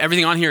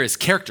 everything on here is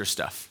character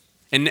stuff.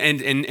 And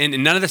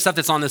none of the stuff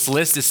that's on this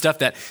list is stuff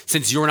that,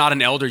 since you're not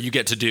an elder, you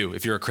get to do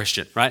if you're a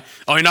Christian, right?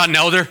 Oh, you're not an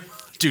elder?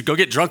 Dude, go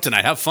get drunk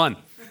tonight. Have fun.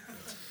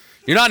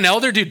 You're not an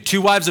elder? Dude,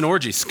 2 wives and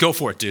orgies. Go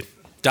for it, dude.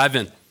 Dive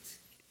in.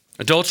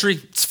 Adultery?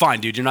 It's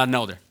fine, dude. You're not an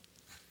elder.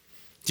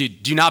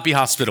 Dude, do not be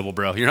hospitable,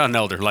 bro. You're not an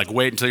elder. Like,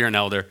 wait until you're an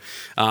elder.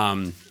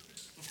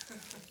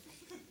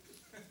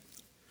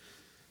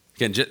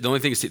 Again, the only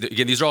thing is,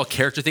 again, these are all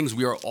character things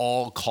we are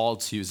all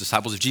called to as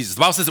disciples of Jesus. The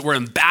Bible says that we're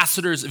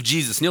ambassadors of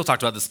Jesus. Neil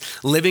talked about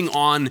this, living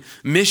on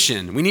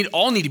mission. We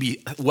all need to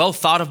be well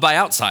thought of by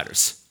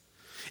outsiders.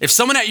 If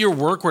someone at your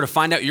work were to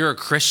find out you're a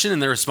Christian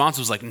and their response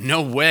was like,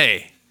 no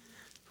way,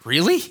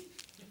 really?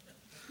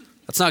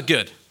 That's not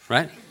good,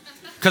 right?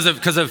 Because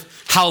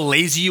of how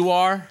lazy you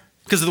are,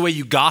 because of the way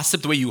you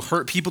gossip, the way you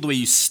hurt people, the way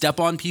you step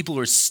on people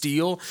or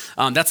steal.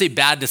 That's a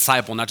bad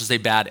disciple, not just a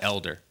bad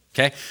elder.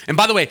 Okay, and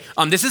by the way,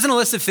 this isn't a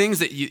list of things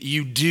that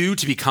you do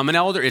to become an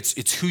elder.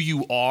 It's who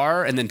you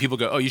are, and then people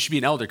go, oh, you should be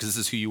an elder because this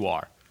is who you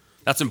are.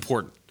 That's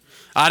important.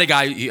 I had a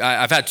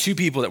guy, I've had 2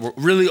 people that were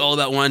really all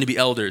about wanting to be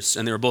elders,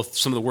 and they were both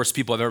some of the worst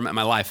people I've ever met in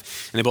my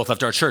life, and they both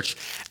left our church.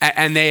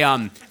 And they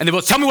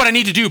both, tell me what I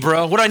need to do,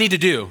 bro. What do I need to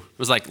do? It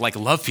was like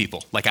love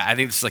people. Like, I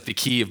think this is like the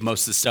key of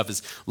most of this stuff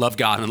is love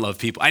God and love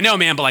people. I know,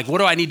 man, but like, what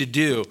do I need to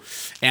do?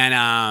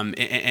 And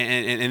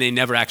they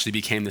never actually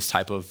became this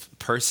type of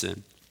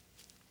person.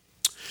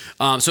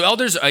 So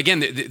elders,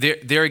 again,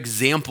 they're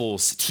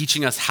examples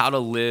teaching us how to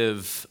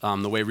live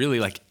the way really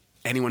like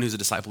anyone who's a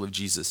disciple of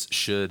Jesus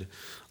should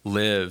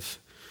live.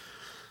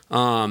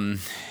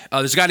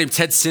 There's a guy named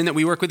Ted Sin that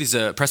we work with. He's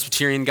a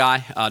Presbyterian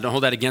guy. Don't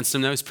hold that against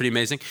him, though. He's pretty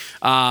amazing.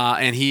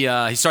 And he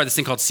started this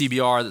thing called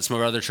CBR that some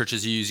of our other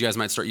churches use. You guys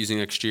might start using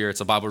next year.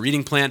 It's a Bible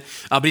reading plan.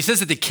 But he says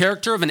that the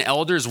character of an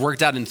elder is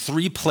worked out in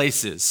 3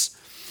 places.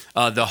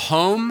 The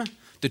home,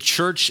 the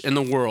church, and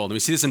the world. And we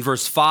see this in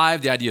verse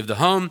 5, the idea of the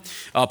home.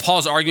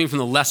 Paul's arguing from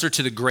the lesser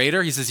to the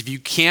greater. He says, if you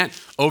can't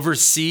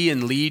oversee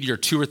and lead your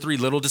 2 or 3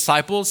 little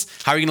disciples,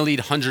 how are you going to lead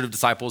hundreds of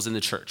disciples in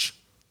the church?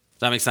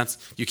 Does that make sense?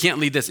 You can't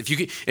lead this.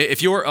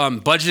 If your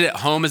budget at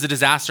home is a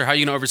disaster, how are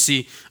you going to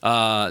oversee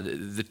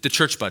the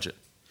church budget?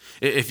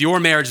 If your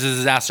marriage is a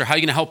disaster, how are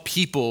you going to help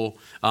people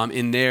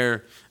in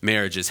their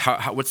marriages?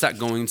 What's that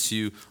going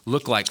to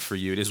look like for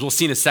you? As we'll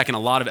see in a second, a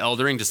lot of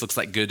eldering just looks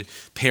like good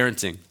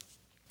parenting.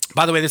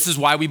 By the way, this is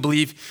why we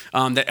believe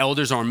that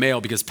elders are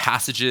male, because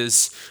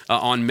passages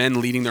on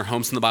men leading their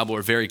homes in the Bible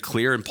are very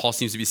clear, and Paul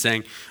seems to be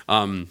saying,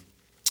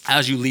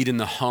 as you lead in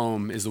the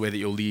home is the way that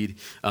you'll lead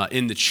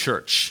in the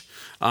church.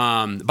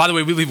 By the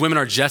way, we believe women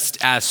are just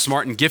as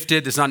smart and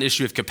gifted. This is not an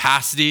issue of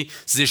capacity.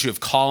 This is an issue of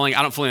calling.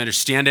 I don't fully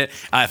understand it.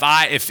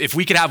 If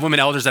we could have women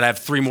elders, I'd have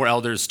 3 more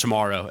elders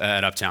tomorrow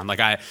at Uptown.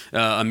 Like,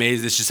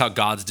 amazed. It's just how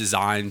God's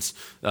designed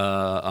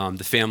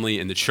the family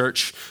and the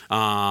church.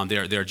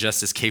 They're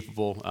just as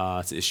capable.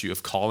 It's an issue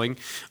of calling.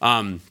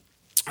 The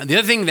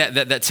other thing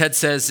that Ted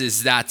says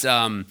is that,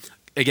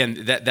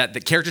 again, that the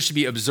character should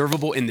be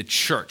observable in the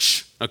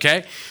church,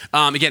 okay?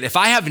 Again, if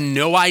I have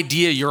no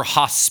idea you're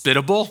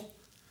hospitable,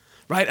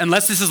 right?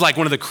 Unless this is like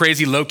one of the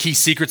crazy low-key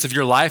secrets of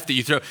your life that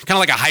you throw, kind of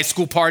like a high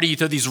school party, you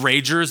throw these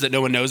ragers that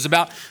no one knows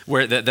about,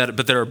 but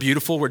that are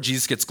beautiful, where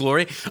Jesus gets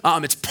glory.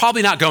 It's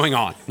probably not going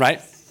on,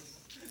 right?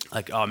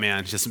 Like, oh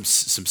man, just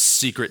some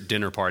secret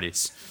dinner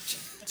parties.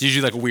 It's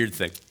usually like a weird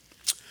thing.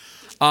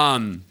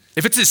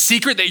 If it's a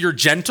secret that you're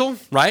gentle,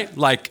 right?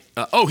 Like,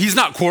 oh, he's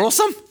not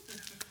quarrelsome.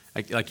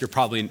 Like you're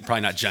probably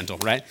not gentle,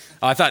 right?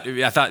 I thought,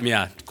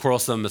 yeah,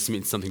 quarrelsome must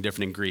mean something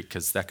different in Greek,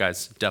 because that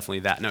guy's definitely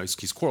that. No,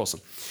 he's quarrelsome.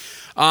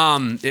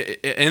 And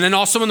then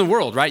also in the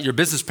world, right? Your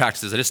business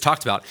practices I just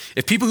talked about.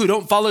 If people who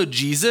don't follow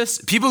Jesus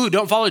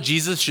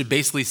should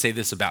basically say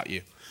this about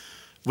you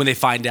when they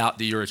find out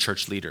that you're a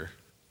church leader.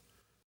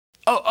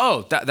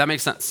 Oh, that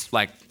makes sense.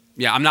 Like,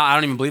 yeah, I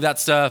don't even believe that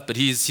stuff, but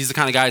he's the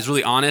kind of guy who's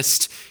really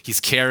honest. He's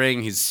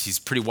caring. He's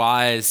pretty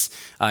wise.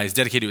 He's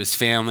dedicated to his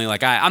family.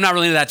 Like, I'm not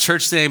really into that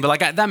church thing, but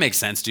like, that makes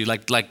sense, dude.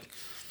 Like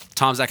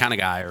Tom's that kind of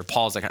guy, or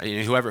Paul's that kind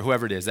of,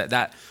 whoever it is,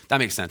 that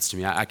makes sense to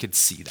me. I could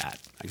see that.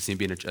 I could see him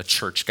being a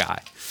church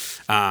guy.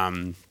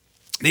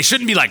 They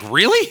shouldn't be like,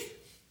 really?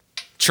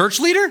 Church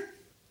leader?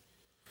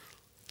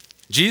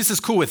 Jesus is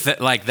cool with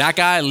it. Like, that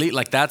guy,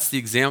 like, that's the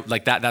example,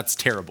 like that's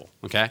terrible,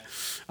 okay?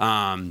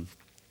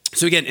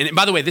 So again, and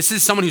by the way, this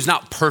is someone who's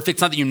not perfect.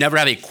 It's not that you never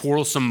have a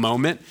quarrelsome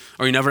moment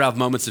or you never have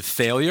moments of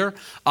failure.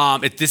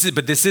 This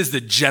is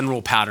the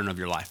general pattern of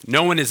your life.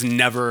 No one is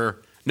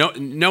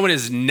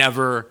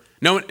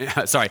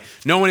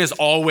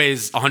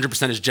always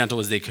 100% as gentle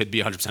as they could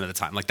be 100% of the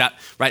time. Like that,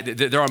 right?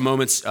 There are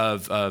moments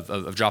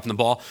of dropping the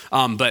ball,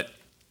 but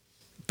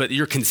but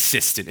you're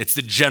consistent. It's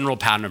the general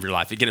pattern of your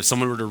life. Again, if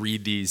someone were to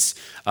read this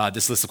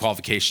list of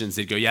qualifications,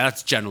 they'd go, yeah,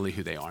 that's generally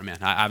who they are, man.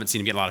 I haven't seen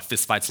him get a lot of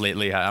fist fights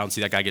lately. I don't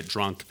see that guy get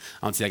drunk.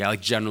 I don't see that guy.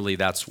 Like, generally,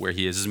 that's where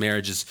he is. His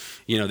marriage is,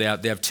 they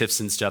have tiffs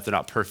and stuff. They're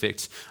not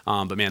perfect.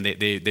 But man,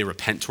 they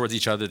repent towards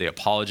each other. They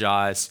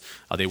apologize.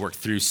 They work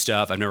through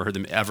stuff. I've never heard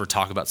them ever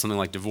talk about something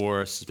like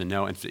divorce. There's been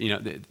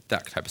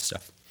that type of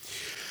stuff.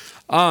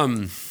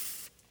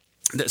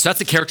 So that's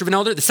the character of an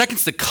elder. The second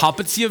is the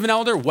competency of an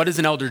elder. What does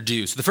an elder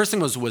do? So the first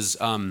thing was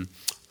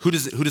who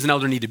does an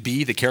elder need to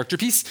be, the character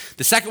piece.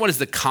 The second one is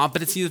the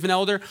competency of an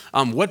elder.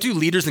 What do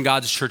leaders in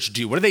God's church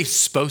do? What are they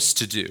supposed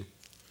to do?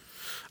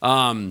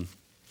 One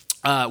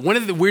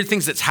of the weird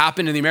things that's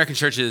happened in the American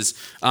church is,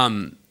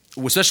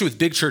 especially with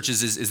big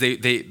churches, is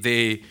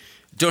they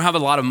don't have a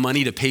lot of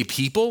money to pay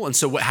people. And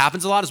so what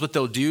happens a lot is what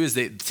they'll do is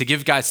to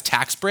give guys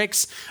tax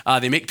breaks,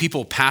 they make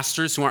people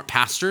pastors who aren't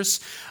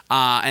pastors.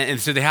 And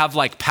so they have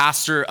like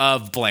pastor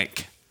of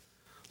blank,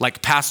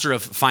 like pastor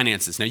of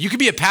finances. Now you could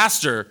be a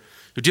pastor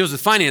who deals with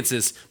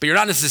finances, but you're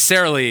not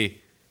necessarily,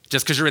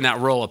 just because you're in that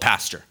role, a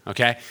pastor,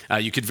 okay?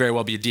 You could very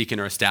well be a deacon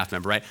or a staff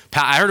member, right?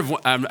 I heard of,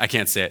 I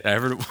can't say it.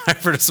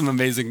 I've heard of some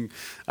amazing,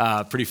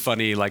 pretty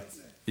funny, like,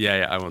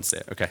 yeah, I won't say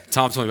it. Okay.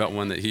 Tom told me about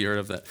one that he heard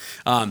of that.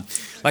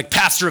 Like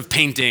pastor of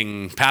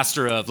painting,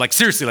 pastor of, like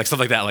seriously, like stuff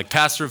like that. Like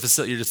pastor of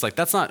facility, you're just like,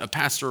 that's not a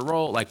pastor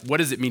role. Like, what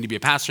does it mean to be a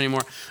pastor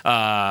anymore?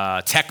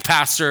 Tech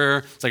pastor.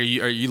 It's like, are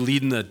you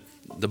leading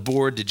the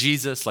board to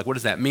Jesus? Like, what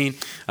does that mean?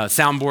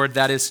 Soundboard,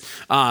 that is.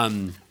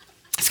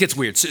 This gets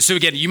weird. So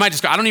again, you might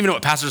just go, I don't even know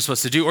what pastors are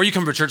supposed to do. Or you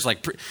come to a church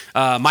like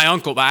my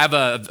uncle. I have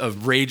a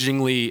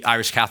ragingly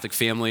Irish Catholic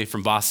family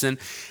from Boston,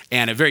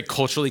 and a very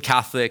culturally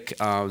Catholic.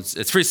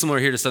 It's pretty similar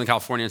here to Southern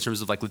California in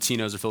terms of like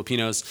Latinos or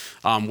Filipinos,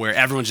 where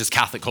everyone's just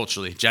Catholic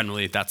culturally.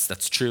 Generally,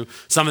 that's true.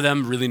 Some of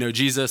them really know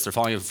Jesus. They're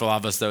following him. For a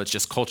lot of us, though, it's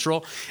just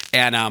cultural.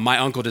 And my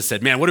uncle just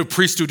said, man, what do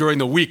priests do during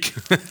the week?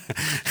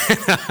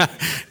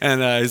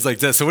 And he's like,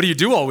 so what do you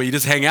do all week? You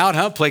just hang out,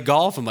 huh? Play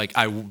golf? I'm like,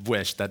 I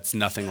wish. That's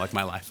nothing like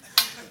my life.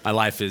 My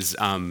life is,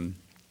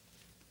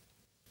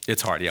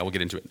 it's hard. Yeah, we'll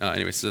get into it.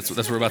 Anyway, so that's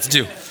what we're about to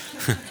do.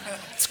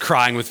 It's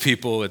crying with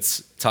people.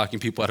 It's talking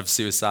people out of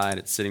suicide.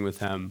 It's sitting with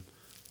them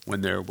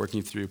when they're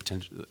working through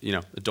potential,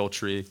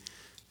 adultery.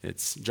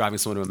 It's driving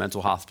someone to a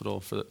mental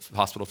hospital for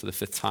the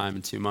fifth time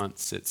in 2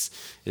 months. It's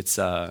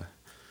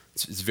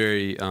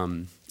very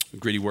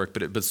gritty work,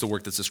 but it's the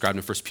work that's described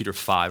in 1 Peter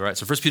 5. Right.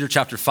 So 1 Peter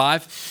chapter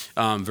 5,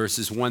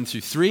 verses 1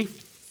 through 3.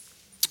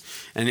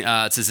 And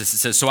it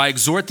says, so I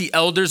exhort the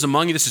elders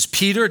among you. This is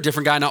Peter, a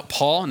different guy, not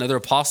Paul, another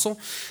apostle.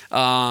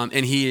 And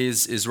he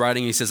is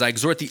writing, he says, I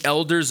exhort the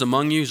elders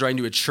among you. He's writing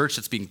to a church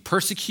that's being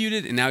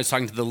persecuted. And now he's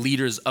talking to the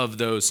leaders of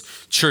those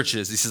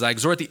churches. He says, I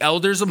exhort the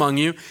elders among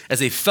you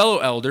as a fellow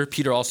elder,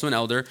 Peter also an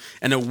elder,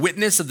 and a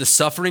witness of the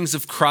sufferings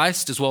of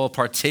Christ, as well as a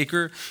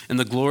partaker in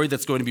the glory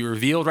that's going to be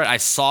revealed. Right? I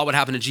saw what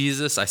happened to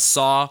Jesus. I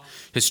saw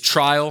his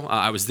trial.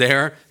 I was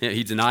there.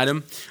 He denied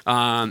him.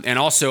 And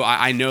also,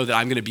 I know that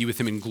I'm going to be with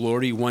him in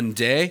glory one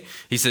day.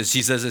 He says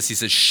this, he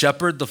says,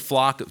 shepherd the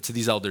flock, to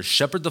these elders,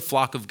 shepherd the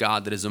flock of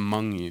God that is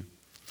among you,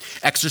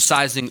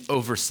 exercising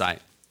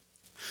oversight,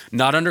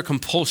 not under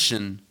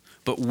compulsion,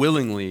 but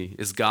willingly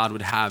as God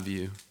would have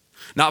you,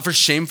 not for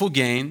shameful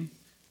gain,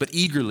 but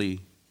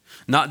eagerly,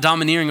 not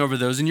domineering over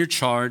those in your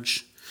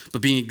charge,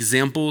 but being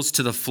examples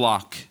to the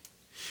flock.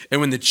 And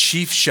when the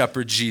chief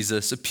shepherd,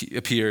 Jesus,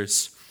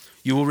 appears,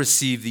 you will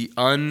receive the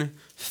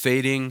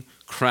unfading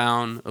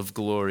crown of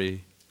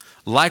glory.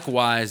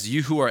 Likewise,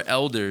 you who are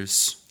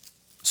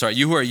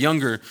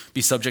younger,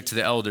 be subject to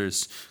the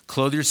elders.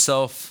 Clothe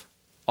yourself,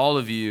 all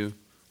of you,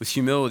 with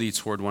humility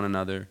toward one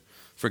another.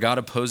 For God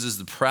opposes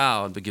the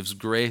proud, but gives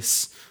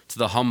grace to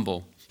the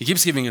humble. He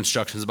keeps giving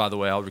instructions, by the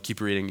way. I'll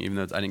keep reading, even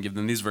though I didn't give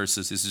them these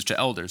verses. This is to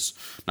elders,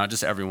 not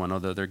just everyone,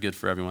 although they're good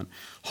for everyone.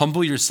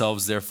 Humble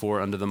yourselves, therefore,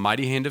 under the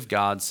mighty hand of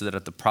God, so that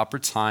at the proper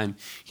time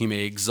he may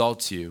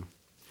exalt you,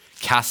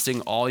 casting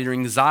all your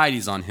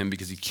anxieties on him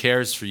because he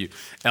cares for you.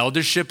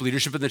 Eldership,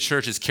 leadership in the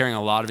church is carrying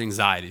a lot of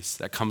anxieties.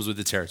 That comes with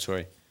the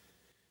territory.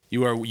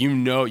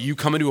 You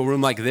come into a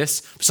room like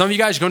this. Some of you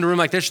guys go into a room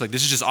like this, you're like,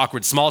 this is just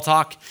awkward small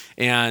talk,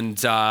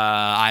 and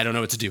I don't know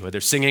what to do.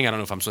 They're singing, I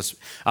don't know if I'm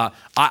supposed to.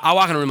 I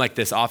walk in a room like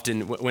this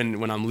often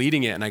when I'm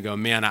leading it, and I go,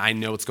 man, I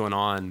know what's going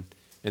on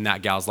in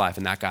that gal's life,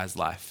 in that guy's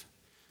life.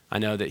 I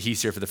know that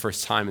he's here for the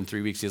first time in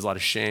 3 weeks. He has a lot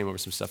of shame over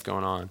some stuff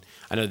going on.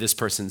 I know this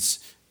person's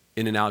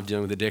in and out of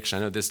dealing with addiction.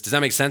 I know this. Does that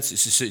make sense?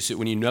 So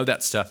when you know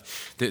that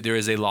stuff, there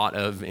is a lot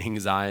of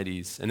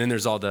anxieties. And then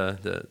there's all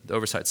the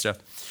oversight stuff.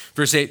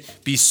 Verse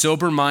 8, be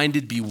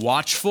sober-minded, be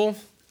watchful.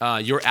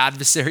 Your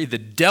adversary, the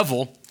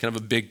devil, kind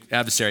of a big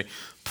adversary,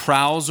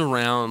 prowls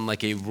around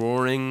like a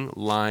roaring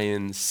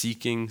lion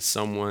seeking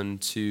someone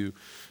to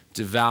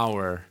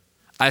devour.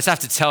 I just have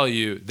to tell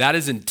you, that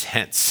is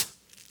intense.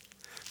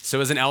 So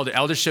as an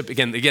eldership,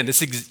 again,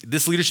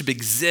 this leadership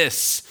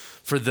exists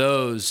for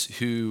those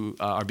who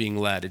are being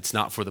led. It's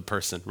not for the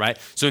person, right?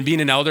 So in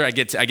being an elder, I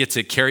get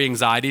to carry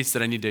anxieties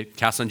that I need to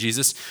cast on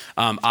Jesus.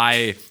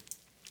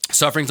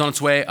 Suffering's on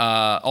its way.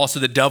 Also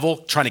the devil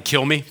trying to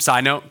kill me,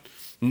 side note.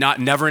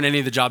 Never in any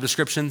of the job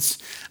descriptions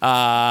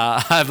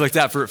I've looked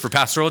at for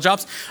pastoral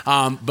jobs,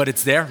 but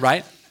it's there,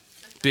 right?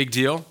 Big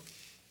deal.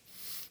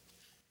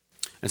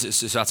 And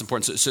so that's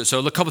important. So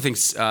a couple of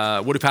things.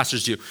 What do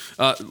pastors do?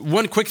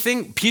 One quick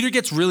thing, Peter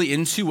gets really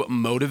into what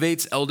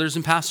motivates elders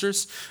and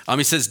pastors.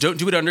 He says, don't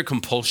do it under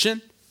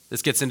compulsion.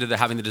 This gets into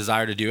having the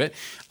desire to do it.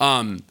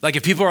 Like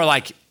if people are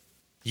like,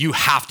 you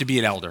have to be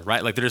an elder,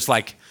 right? Like they're just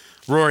like,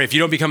 Rory, if you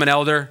don't become an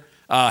elder,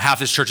 half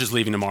this church is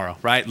leaving tomorrow,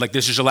 right? Like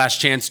this is your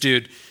last chance,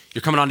 dude.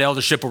 You're coming on to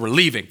eldership or we're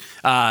leaving.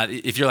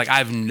 If you're like, I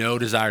have no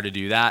desire to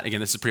do that. Again,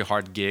 this is a pretty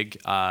hard gig.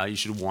 You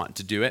should want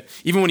to do it.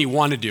 Even when you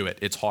want to do it,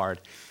 it's hard.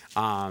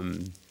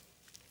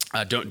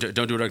 Don't do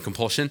it on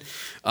compulsion.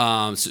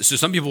 So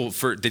some people,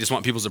 they just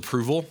want people's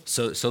approval,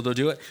 so they'll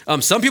do it.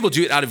 Some people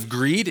do it out of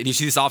greed, and you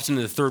see this often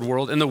in the third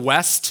world. In the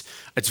West,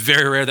 it's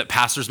very rare that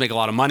pastors make a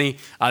lot of money.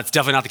 It's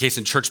definitely not the case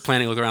in church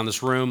planning. Look around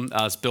this room.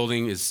 This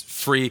building is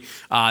free.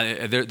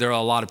 There are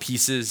a lot of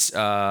pieces.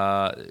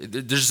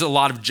 There's a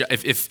lot of,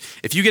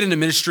 if you get into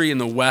ministry in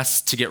the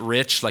West to get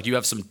rich, like you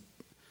have some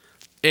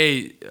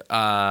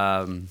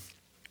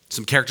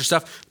character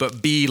stuff,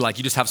 but B, like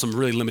you just have some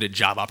really limited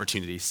job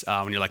opportunities.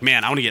 When you're like,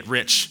 man, I want to get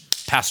rich,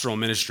 pastoral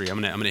ministry, I'm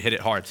gonna hit it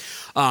hard.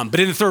 But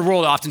in the third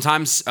world,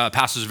 oftentimes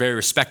pastors are very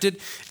respected,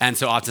 and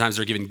so oftentimes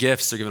they're given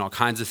gifts, they're given all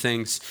kinds of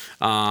things,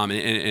 and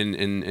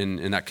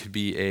that could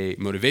be a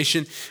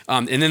motivation.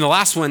 And then the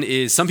last one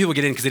is some people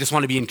get in because they just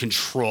want to be in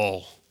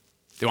control.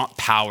 They want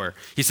power.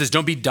 He says,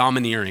 don't be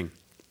domineering.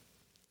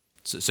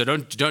 So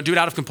don't do it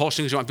out of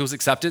compulsion because you want people's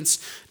acceptance.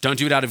 Don't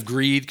do it out of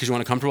greed because you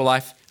want a comfortable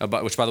life,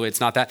 which, by the way,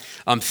 it's not that.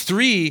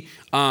 Three,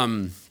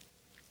 don't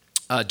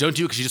do it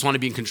because you just want to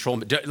be in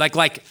control. If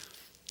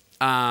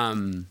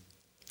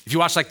you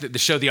watch like the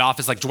show The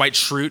Office, like Dwight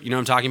Schrute, you know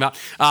what I'm talking about?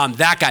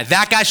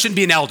 That guy shouldn't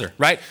be an elder,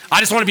 right? I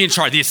just want to be in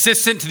charge. The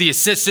assistant to the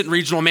assistant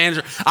regional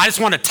manager. I just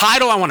want a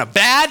title. I want a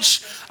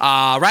badge,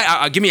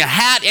 right? Give me a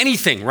hat,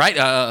 anything,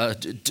 right?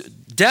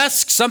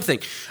 Desk, something.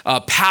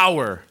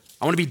 Power.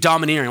 I want to be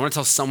domineering. I want to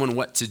tell someone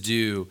what to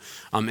do.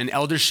 And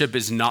eldership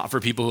is not for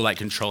people who like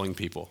controlling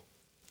people.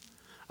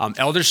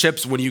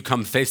 Eldership's when you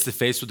come face to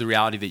face with the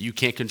reality that you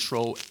can't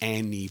control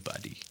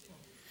anybody.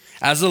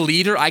 As a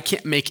leader, I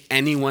can't make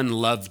anyone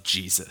love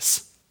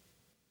Jesus.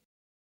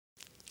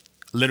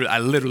 I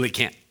literally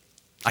can't.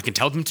 I can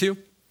tell them to.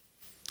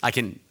 I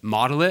can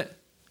model it.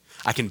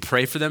 I can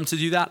pray for them to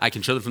do that. I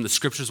can show them from the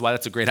scriptures why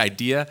that's a great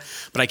idea,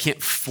 but I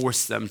can't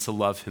force them to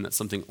love him. That's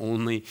something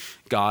only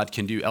God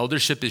can do.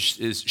 Eldership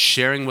is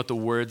sharing what the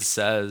word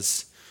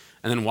says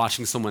and then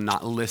watching someone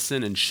not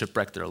listen and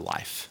shipwreck their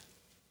life.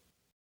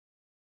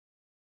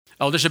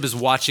 Eldership is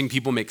watching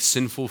people make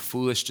sinful,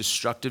 foolish,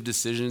 destructive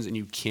decisions and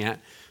you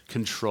can't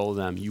control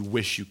them. You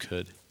wish you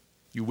could.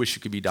 You wish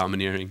you could be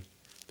domineering,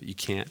 but you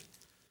can't.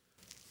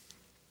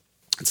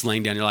 It's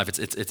laying down your life.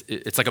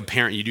 It's like a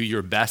parent. You do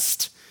your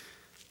best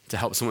to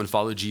help someone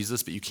follow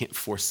Jesus, but you can't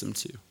force them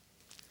to.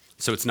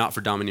 So it's not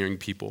for domineering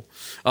people.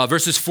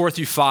 Verses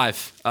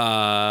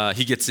 4-5,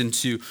 he gets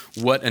into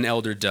what an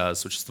elder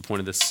does, which is the point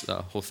of this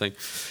whole thing.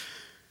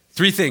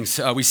 Three things.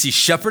 We see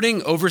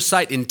shepherding,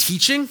 oversight, and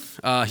teaching.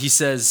 He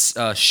says,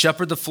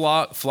 shepherd the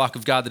flock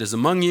of God that is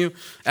among you,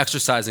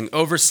 exercising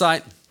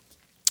oversight.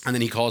 And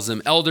then he calls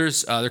them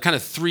elders. They're kind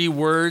of three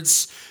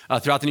words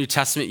throughout the New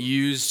Testament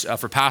used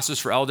for pastors,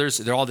 for elders.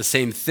 They're all the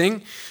same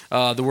thing.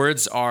 The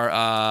words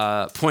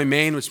are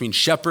poimen, which means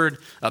shepherd,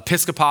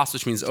 episkopos,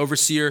 which means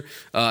overseer.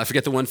 I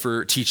forget the one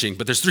for teaching,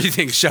 but there's three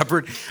things: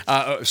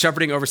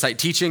 shepherding, oversight,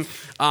 teaching.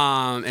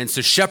 And so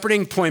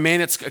shepherding,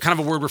 poimen, it's kind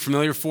of a word we're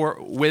familiar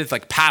with,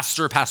 like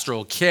pastor,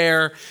 pastoral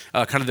care,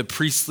 kind of the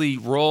priestly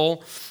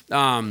role.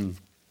 And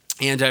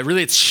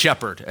really it's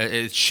shepherd,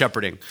 it's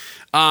shepherding.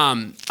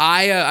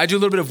 I do a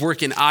little bit of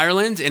work in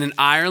Ireland, and in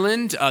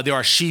Ireland, there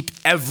are sheep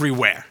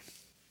everywhere.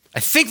 I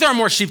think there are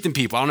more sheep than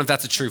people. I don't know if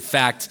that's a true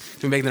fact.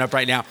 I'm making that up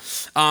right now.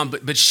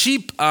 But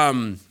sheep,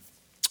 the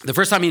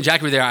first time me and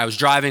Jackie were there, I was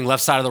driving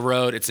left side of the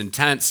road. It's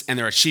intense, and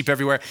there are sheep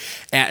everywhere.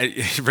 And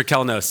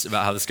Raquel knows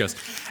about how this goes.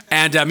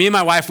 And me and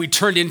my wife, we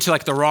turned into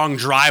like the wrong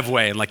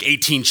driveway, and like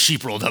 18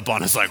 sheep rolled up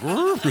on us, like,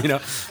 you know,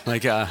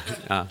 like,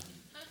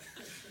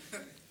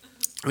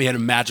 we had a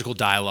magical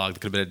dialogue that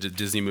could have been a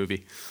Disney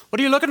movie. What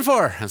are you looking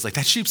for? I was like,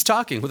 that sheep's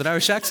talking with an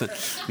Irish accent.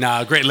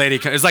 A great lady.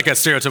 It was like a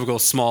stereotypical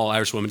small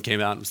Irish woman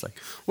came out and was like,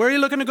 where are you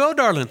looking to go,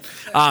 darling?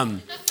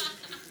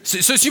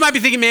 So you might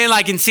be thinking, man,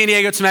 like in San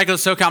Diego, Temecula,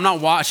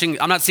 SoCal,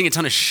 I'm not seeing a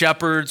ton of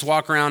shepherds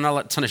walk around,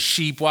 not a ton of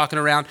sheep walking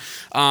around.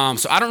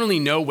 So I don't really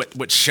know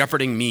what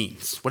shepherding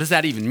means. What does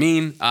that even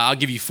mean? I'll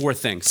give you four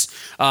things.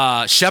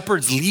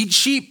 Shepherds lead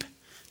sheep,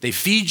 they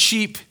feed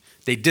sheep,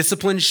 they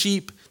discipline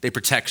sheep, they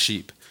protect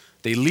sheep.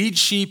 They lead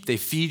sheep, they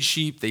feed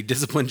sheep, they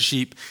discipline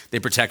sheep, they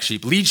protect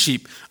sheep. Lead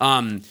sheep,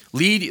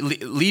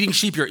 leading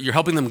sheep, you're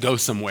helping them go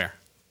somewhere,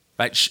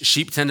 right?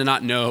 Sheep tend to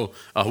not know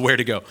where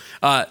to go.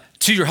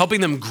 Two, you're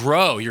helping them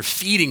grow. You're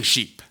feeding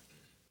sheep,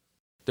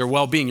 their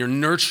well-being. You're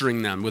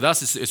nurturing them. With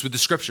us, it's with the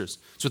scriptures.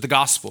 It's with the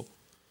gospel.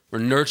 We're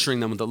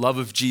nurturing them with the love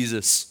of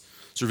Jesus.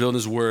 It's revealed in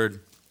his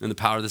word and the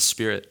power of the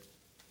Spirit.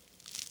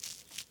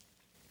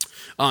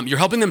 You're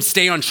helping them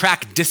stay on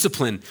track,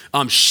 discipline.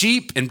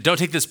 Sheep, and don't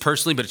take this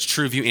personally, but it's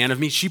true of you and of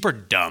me, sheep are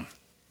dumb.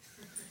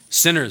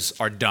 Sinners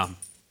are dumb,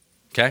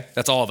 okay?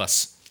 That's all of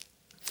us.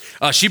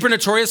 Sheep are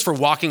notorious for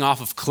walking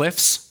off of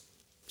cliffs.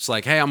 It's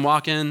like, hey, I'm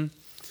walking.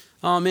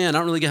 Oh man, I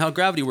don't really get how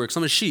gravity works.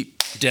 I'm a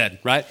sheep, dead,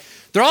 right?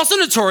 They're also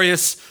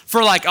notorious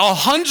for like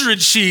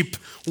 100 sheep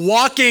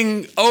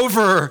walking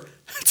over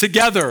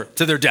together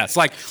to their deaths,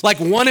 like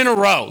one in a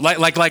row,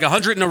 like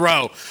 100 in a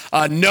row.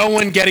 No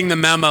one getting the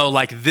memo,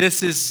 like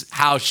this is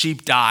how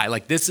sheep die.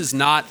 Like this is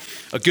not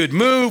a good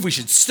move. We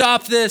should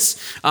stop this.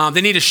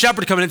 They need a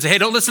shepherd to come in and say, hey,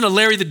 don't listen to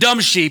Larry the dumb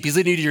sheep. He's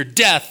leading you to your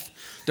death.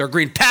 There are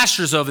green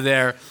pastures over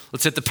there.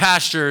 Let's hit the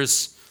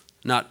pastures,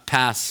 not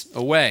pass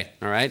away,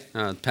 all right?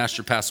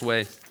 Pasture pass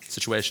away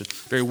situation.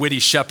 Very witty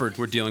shepherd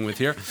we're dealing with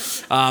here.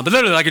 But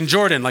literally, like in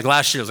Jordan, like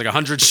last year, it was like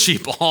 100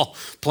 sheep all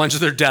plunged to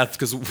their death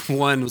because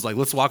one was like,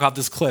 let's walk off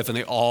this cliff, and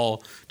they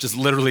all just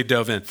literally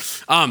dove in.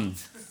 So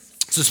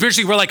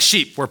spiritually, we're like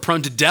sheep. We're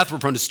prone to death. We're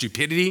prone to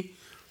stupidity.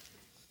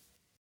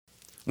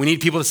 We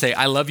need people to say,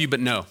 I love you, but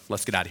no,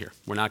 let's get out of here.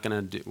 We're not going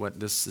to do what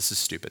this is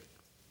stupid.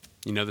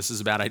 You know, this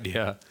is a bad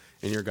idea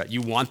in your gut.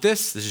 You want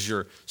this. This is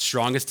your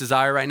strongest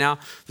desire right now.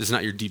 This is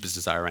not your deepest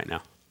desire right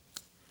now.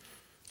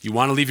 You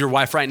want to leave your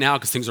wife right now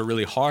because things are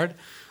really hard.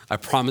 I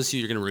promise you,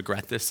 you're going to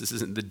regret this. This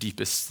isn't the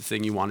deepest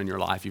thing you want in your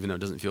life, even though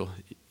it doesn't feel,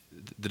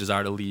 the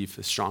desire to leave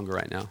is stronger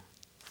right now.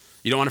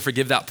 You don't want to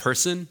forgive that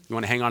person. You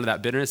want to hang on to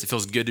that bitterness. It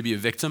feels good to be a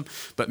victim.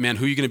 But man,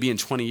 who are you going to be in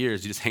 20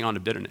 years? You just hang on to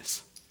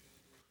bitterness.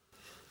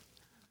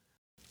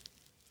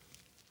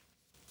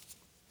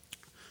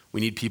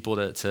 We need people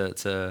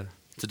to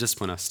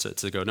discipline us,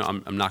 to go, no,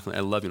 I'm not going to,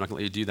 I love you. I'm not going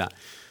to let you do that.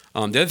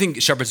 The other thing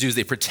shepherds do is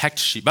they protect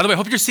sheep. By the way, I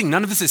hope you're seeing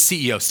none of this is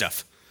CEO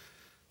stuff.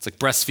 It's like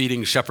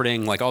breastfeeding,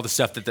 shepherding, like all the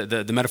stuff that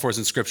the metaphors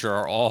in Scripture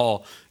are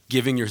all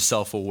giving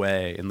yourself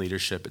away in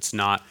leadership. It's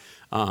not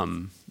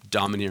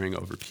domineering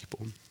over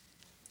people.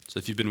 So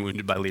if you've been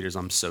wounded by leaders,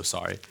 I'm so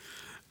sorry.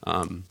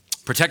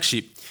 Protect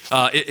sheep.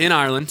 In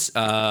Ireland,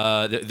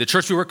 the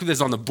church we work with is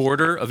on the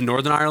border of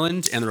Northern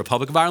Ireland and the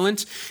Republic of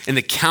Ireland. And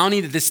the county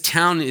that this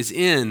town is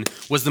in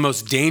was the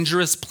most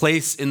dangerous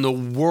place in the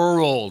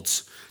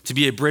world to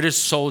be a British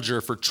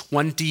soldier for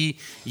 20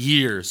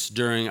 years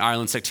during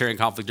Ireland's sectarian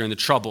conflict, during the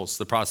Troubles,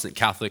 the Protestant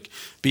Catholic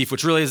beef,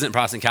 which really isn't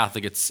Protestant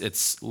Catholic,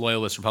 it's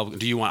loyalist Republican.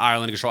 Do you want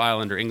Ireland to control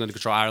Ireland or England to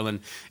control Ireland?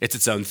 It's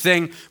its own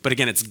thing. But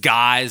again, it's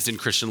guised in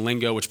Christian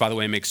lingo, which by the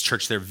way makes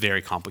church there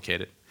very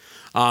complicated.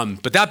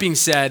 But that being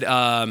said,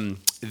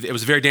 it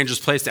was a very dangerous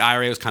place. The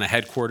IRA was kind of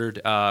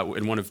headquartered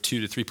in one of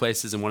 2 to 3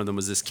 places, and one of them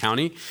was this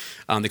county.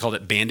 They called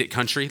it Bandit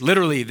Country.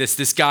 Literally,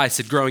 this guy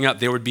said growing up,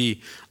 there would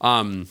be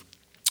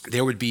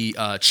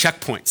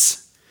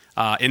checkpoints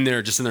in there.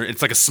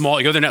 It's like a small,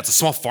 you go there now, it's a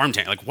small farm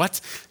town. Like what?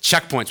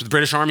 Checkpoints with the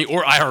British Army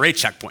or IRA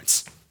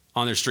checkpoints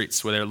on their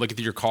streets where they're looking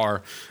through your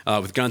car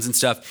with guns and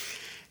stuff.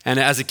 And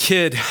as a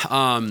kid,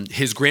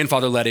 his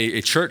grandfather led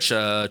a church,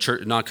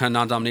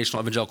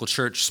 non-denominational evangelical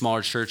church,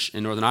 smaller church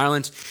in Northern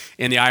Ireland.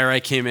 And the IRA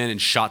came in and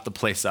shot the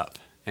place up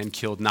and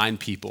killed 9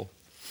 people.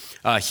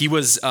 He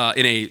was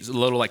in a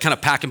little like kind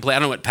of pack and play. I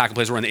don't know what pack and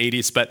plays were in the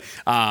 80s, but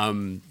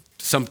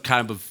some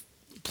kind of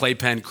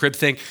playpen crib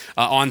thing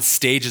on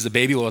stage as a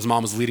baby while his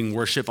mom was leading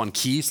worship on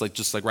keys,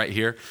 just like right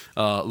here,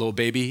 little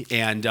baby.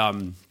 And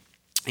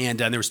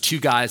there was 2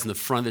 guys in the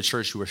front of the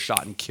church who were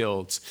shot and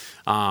killed,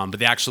 but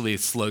they actually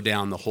slowed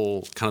down the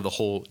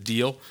whole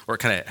deal, or it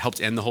kind of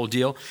helped end the whole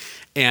deal.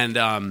 And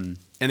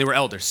they were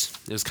elders.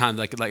 It was kind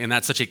of like, and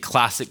that's such a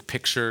classic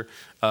picture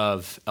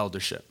of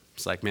eldership.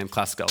 It's like, man,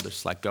 classic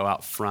elders, like go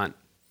out front,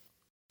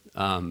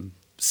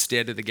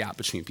 stand at the gap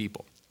between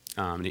people.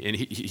 And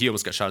he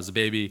almost got shot as a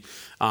baby,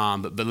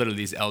 but literally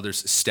these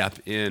elders step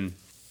in,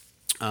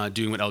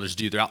 doing what elders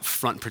do. They're out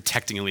front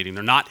protecting and leading.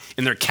 They're not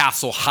in their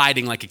castle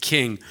hiding like a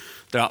king.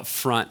 They're out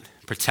front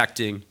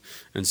protecting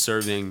and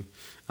serving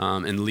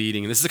and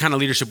leading. And this is the kind of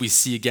leadership we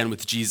see again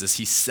with Jesus.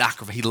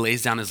 He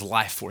lays down his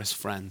life for his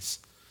friends.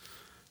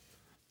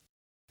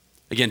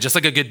 Again, just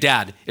like a good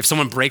dad, if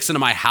someone breaks into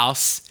my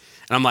house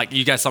and I'm like,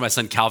 you guys saw my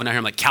son Calvin out here.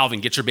 I'm like,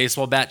 Calvin, get your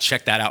baseball bat.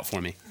 Check that out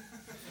for me.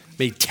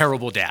 I'm a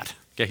terrible dad.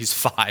 Okay, he's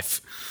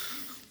 5.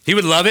 He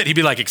would love it. He'd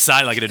be like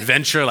excited, like an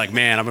adventure, like,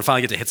 man, I'm gonna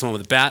finally get to hit someone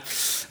with a bat.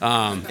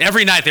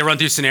 Every night they run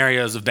through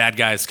scenarios of bad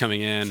guys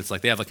coming in. It's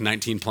like they have like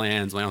 19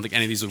 plans. I don't think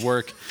any of these would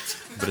work,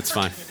 but it's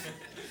fine.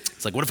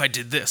 It's like, what if I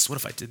did this? What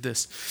if I did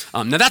this?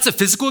 Now that's a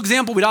physical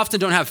example. We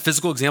often don't have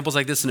physical examples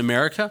like this in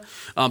America,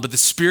 but the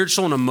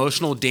spiritual and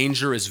emotional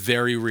danger is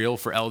very real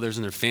for elders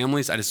and their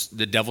families.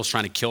 The devil's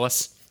trying to kill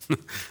us.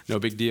 No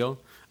big deal.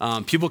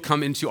 People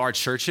come into our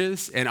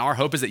churches, and our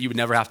hope is that you would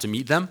never have to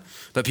meet them,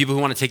 but people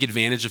who want to take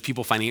advantage of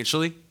people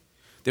financially,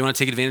 they want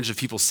to take advantage of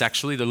people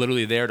sexually. They're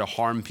literally there to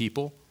harm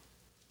people.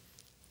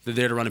 They're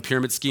there to run a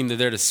pyramid scheme. They're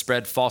there to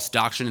spread false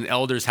doctrine, and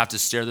elders have to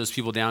stare those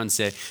people down and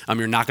say,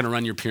 you're not going to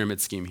run your pyramid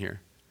scheme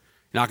here.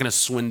 You're not going to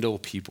swindle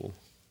people.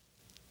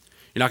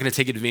 You're not going to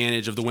take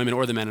advantage of the women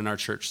or the men in our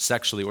church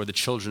sexually, or the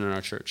children in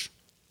our church.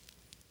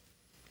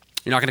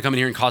 You're not going to come in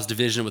here and cause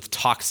division with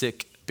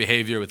toxic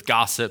behavior, with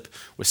gossip,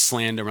 with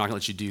slander. We're not going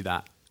to let you do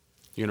that.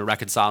 You're going to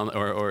reconcile,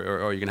 or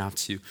you're going to have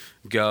to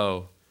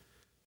go.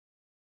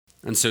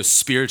 And so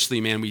spiritually,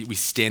 man, we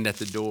stand at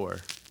the door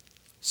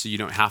so you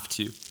don't have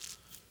to.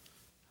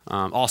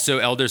 Also,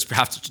 elders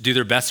have to do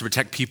their best to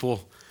protect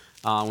people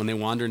when they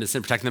wander into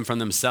sin, protecting them from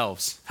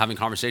themselves, having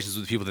conversations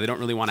with people that they don't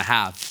really want to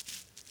have.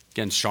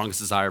 Again, strongest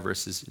desire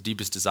versus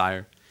deepest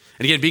desire.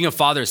 And again, being a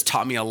father has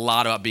taught me a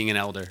lot about being an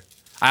elder.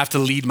 I have to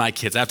lead my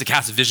kids. I have to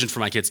cast a vision for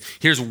my kids.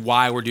 Here's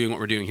why we're doing what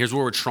we're doing. Here's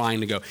where we're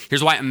trying to go.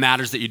 Here's why it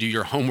matters that you do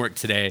your homework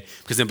today,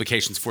 because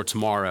implications for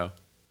tomorrow.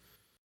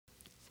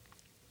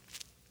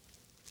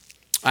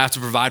 I have to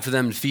provide for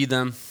them and feed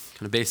them,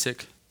 kind of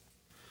basic.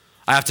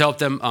 I have to help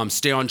them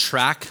stay on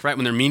track, right?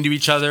 When they're mean to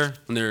each other,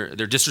 when they're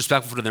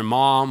disrespectful to their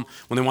mom,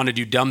 when they want to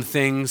do dumb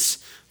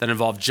things that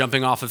involve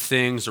jumping off of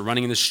things or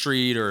running in the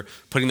street or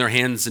putting their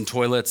hands in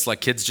toilets. Like,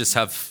 kids just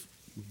have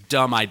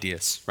dumb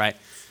ideas, right?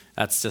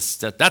 That's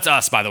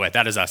us, by the way.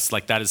 That is us.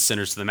 Like, that is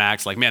sinners to the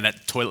max. Like, man,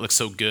 that toilet looks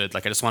so good.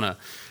 Like, I just want to,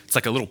 it's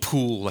like a little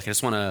pool. Like, I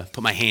just want to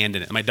put my hand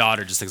in it. And my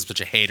daughter just thinks I'm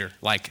such a hater.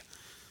 Like,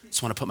 I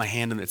just want to put my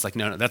hand in it. It's like,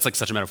 no, that's like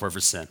such a metaphor for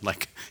sin.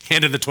 Like,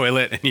 hand in the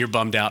toilet and you're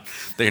bummed out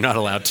that you're not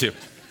allowed to.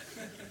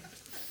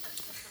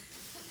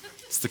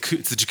 It's the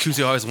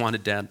jacuzzi I always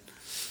wanted, Dad.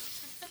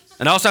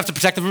 And I also have to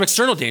protect them from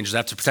external dangers. I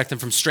have to protect them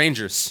from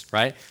strangers,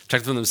 right?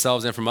 Protect them from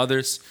themselves and from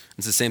others.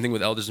 It's the same thing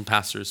with elders and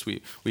pastors.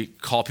 We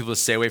call people to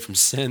stay away from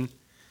sin.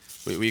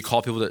 We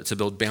call people to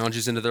build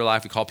boundaries into their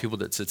life. We call people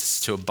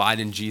to abide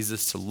in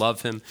Jesus, to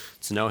love him,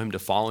 to know him, to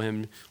follow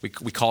him. We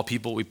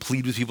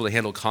plead with people to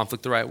handle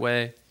conflict the right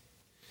way.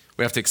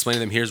 We have to explain to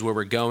them, here's where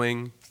we're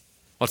going.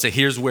 Let's say,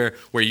 here's where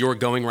you're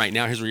going right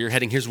now. Here's where you're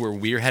heading. Here's where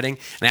we're heading.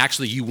 And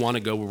actually, you want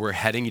to go where we're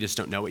heading. You just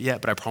don't know it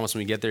yet. But I promise when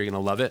we get there, you're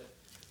going to love it.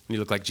 When you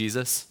look like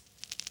Jesus.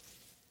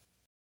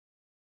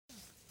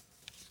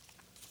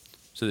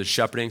 So there's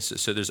shepherding.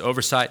 So there's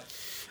oversight.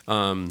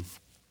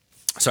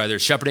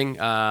 There's shepherding.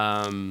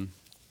 I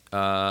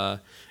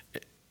think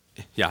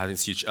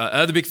it's huge.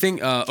 Other big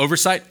thing,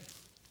 oversight.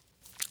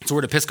 It's the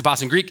word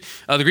episkopos in Greek.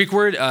 The Greek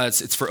word,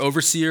 it's for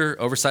overseer,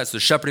 oversight. So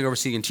there's shepherding,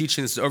 overseeing, and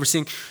teaching. This is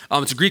overseeing.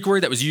 It's a Greek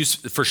word that was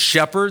used for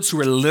shepherds who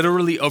were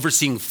literally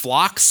overseeing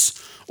flocks,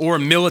 or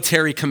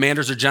military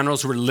commanders or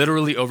generals who were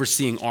literally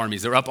overseeing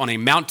armies. They're up on a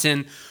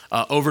mountain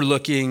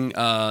overlooking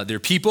their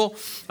people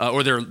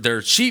or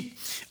their sheep.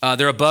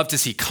 They're above to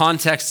see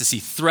context, to see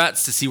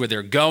threats, to see where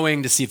they're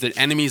going, to see if the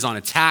enemy's on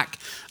attack.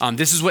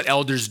 This is what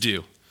elders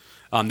do.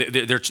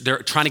 They're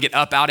trying to get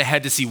up out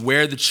ahead to see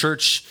where the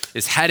church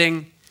is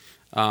heading,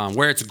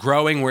 where it's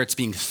growing, where it's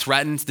being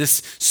threatened.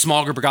 This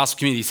small group of gospel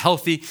community is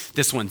healthy.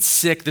 This one's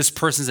sick. This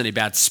person's in a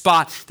bad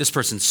spot. This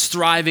person's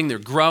thriving. They're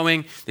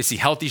growing. They see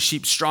healthy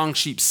sheep, strong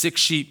sheep, sick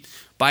sheep,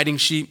 biting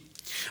sheep.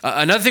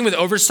 Another thing with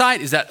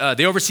oversight is that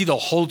they oversee the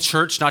whole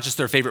church, not just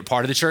their favorite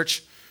part of the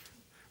church,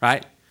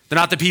 right? They're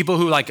not the people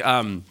who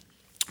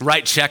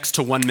write checks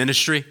to one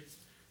ministry,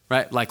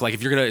 right? Like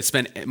if you're going to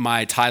spend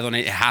my tithe on it,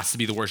 it has to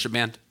be the worship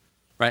band,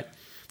 right?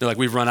 They're like,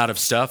 we've run out of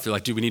stuff. They're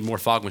like, dude, we need more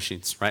fog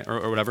machines, right?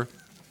 Or whatever.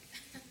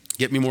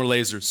 Get me more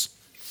lasers.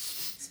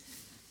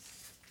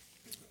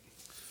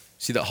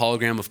 See that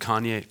hologram of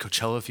Kanye at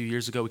Coachella a few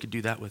years ago? We could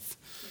do that with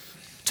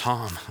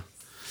Tom.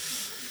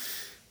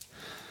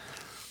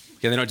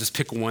 Yeah, they don't just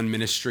pick one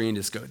ministry and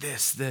just go,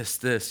 this,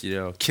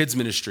 kids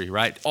ministry,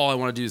 right? All I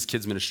want to do is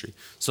kids ministry.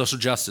 Social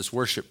justice,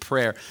 worship,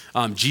 prayer.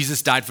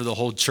 Jesus died for the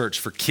whole church,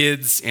 for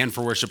kids and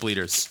for worship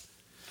leaders.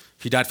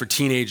 He died for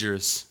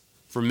teenagers,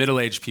 for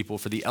middle-aged people,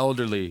 for the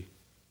elderly.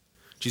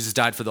 Jesus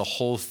died for the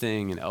whole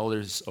thing, and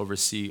elders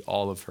oversee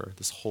all of her,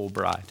 this whole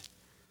bride.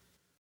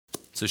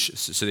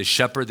 So they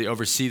shepherd, they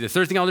oversee. The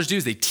third thing elders do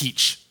is they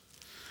teach.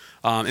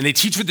 And they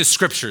teach with the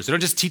scriptures. They don't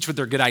just teach with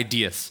their good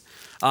ideas.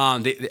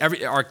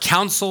 Our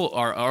counsel,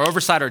 our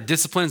oversight, our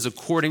disciplines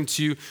according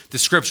to the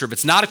scripture. If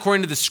it's not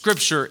according to the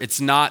scripture,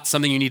 it's not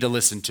something you need to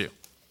listen to.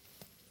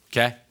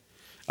 Okay?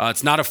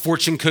 It's not a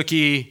fortune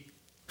cookie.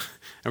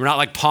 And we're not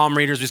like palm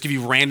readers. We just give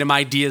you random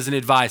ideas and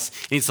advice.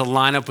 It needs to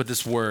line up with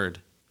this word.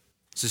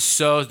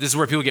 This is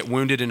where people get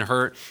wounded and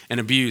hurt and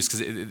abused,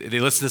 because they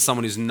listen to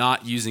someone who's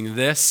not using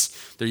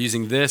this. They're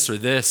using this or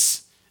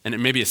this, and it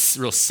may be a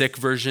real sick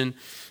version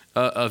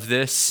of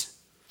this.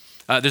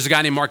 There's a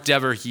guy named Mark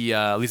Dever. He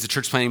leads the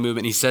church planting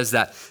movement. And he says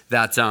that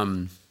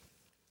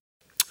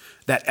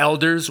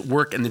elders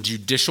work in the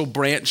judicial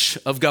branch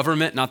of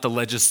government, not the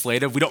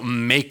legislative. We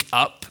don't make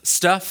up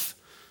stuff.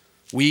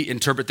 We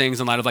interpret things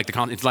in light of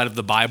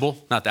the Bible,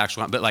 not the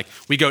actual, but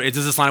we go,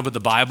 does this line up with the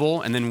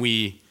Bible? And then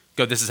we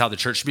go, this is how the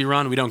church should be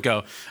run. We don't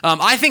go,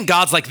 I think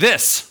God's like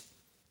this.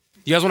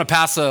 You guys want to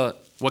pass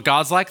what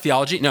God's like,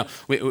 theology? No,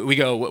 we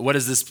go, what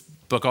does this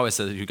book always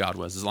say who God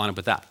was? Does it line up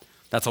with that?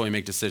 That's how we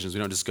make decisions. We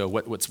don't just go,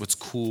 what's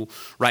cool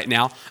right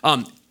now?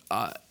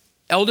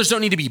 Elders don't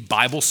need to be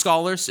Bible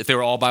scholars. If they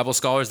were all Bible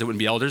scholars, they wouldn't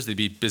be elders. They'd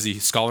be busy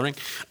scholaring.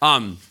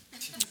 I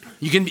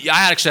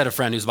actually had a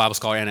friend who's a Bible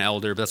scholar and an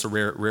elder, but that's a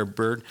rare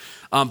bird.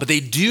 But they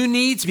do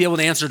need to be able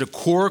to answer the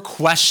core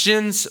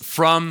questions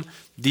from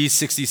these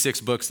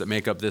 66 books that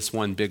make up this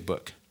one big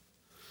book.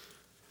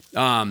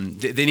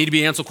 They need to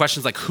be answered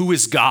questions like, who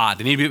is God?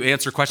 They need to be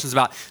answered questions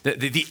about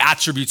the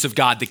attributes of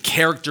God, the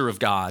character of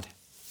God.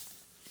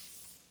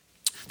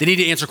 They need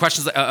to answer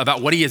questions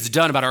about what he has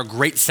done, about our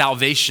great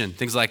salvation,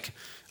 things like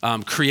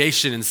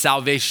creation and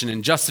salvation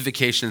and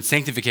justification and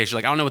sanctification.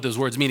 Like, I don't know what those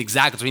words mean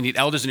exactly, so we need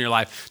elders in your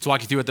life to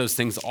walk you through what those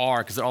things are,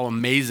 because they're all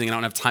amazing and I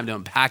don't have time to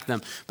unpack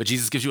them, but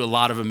Jesus gives you a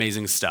lot of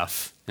amazing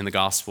stuff in the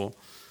gospel.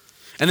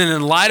 And then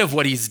in light of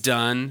what he's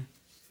done,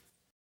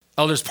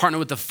 elders partner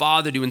with the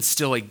Father to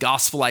instill a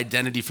gospel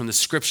identity from the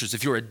scriptures.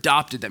 If you're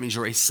adopted, that means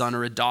you're a son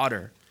or a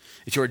daughter.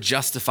 If you're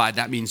justified,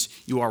 that means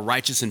you are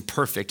righteous and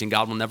perfect, and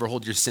God will never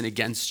hold your sin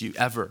against you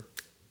ever.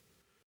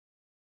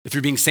 If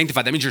you're being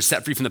sanctified, that means you're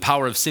set free from the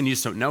power of sin. You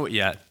just don't know it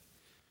yet.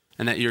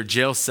 And that your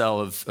jail cell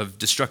of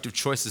destructive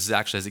choices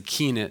actually has a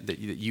key in it that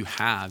you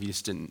have. You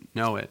just didn't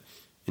know it.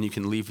 And you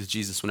can leave with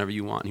Jesus whenever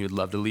you want. And he would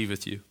love to leave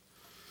with you.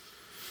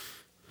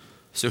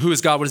 So who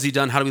is God? What has he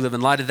done? How do we live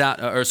in light of that?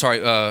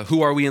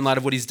 Who are we in light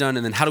of what he's done?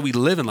 And then how do we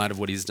live in light of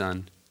what he's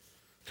done?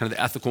 Kind of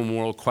the ethical,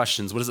 moral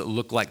questions. What does it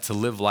look like to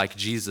live like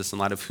Jesus in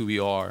light of who we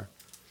are?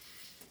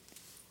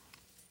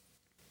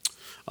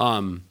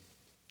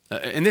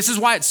 And this is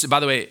why it's, by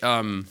the way,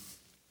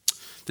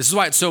 this is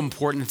why it's so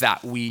important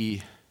that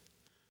the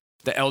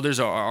elders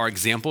are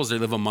examples. They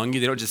live among you.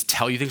 They don't just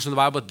tell you things from the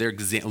Bible, but they're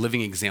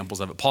living examples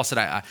of it. Paul said,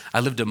 I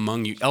lived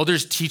among you.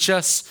 Elders teach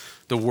us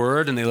the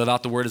word, and they live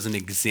out the word as an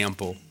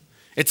example.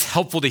 It's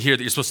helpful to hear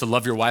that you're supposed to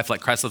love your wife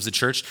like Christ loves the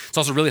church. It's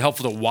also really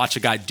helpful to watch a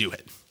guy do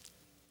it.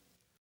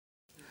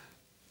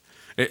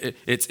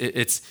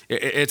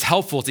 It's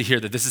helpful to hear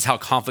that this is how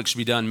conflict should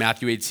be done.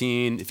 Matthew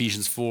 18,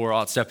 Ephesians 4,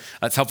 all that stuff.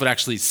 It's helpful to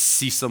actually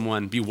see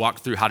someone be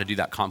walked through how to do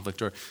that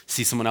conflict, or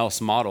see someone else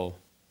model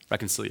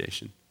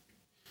reconciliation.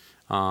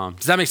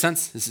 Does that make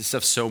sense? This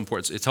stuff's so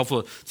important. It's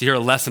helpful to hear a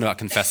lesson about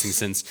confessing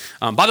sins.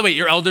 By the way,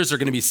 your elders are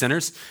going to be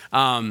sinners.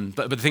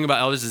 But the thing about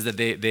elders is that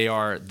they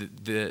are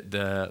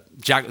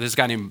this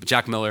guy named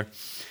Jack Miller,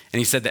 and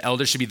he said the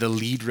elders should be the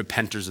lead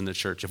repenters in the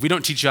church. If we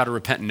don't teach you how to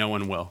repent, no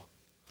one will.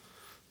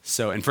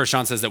 So, and 1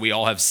 John says that we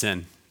all have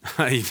sin.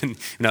 Even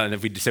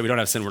if we say we don't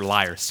have sin, we're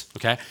liars.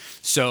 Okay,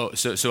 so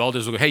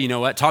elders will go, hey, you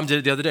know what? Tom did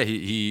it the other day.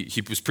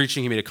 He was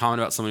preaching. He made a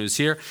comment about someone who was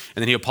here,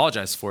 and then he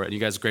apologized for it. And you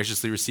guys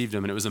graciously received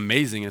him, and it was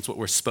amazing. And it's what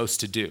we're supposed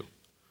to do.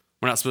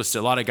 We're not supposed to.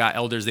 A lot of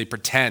elders, they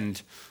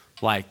pretend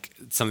like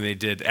something they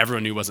did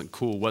everyone knew wasn't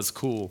cool was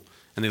cool,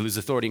 and they lose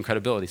authority and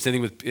credibility. Same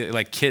thing with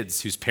like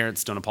kids whose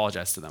parents don't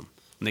apologize to them,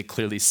 and they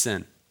clearly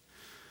sin.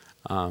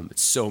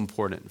 It's so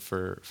important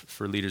for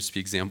leaders to be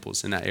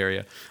examples in that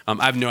area.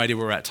 I have no idea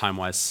where we're at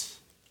time-wise.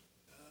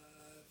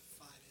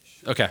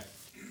 5-ish. Okay.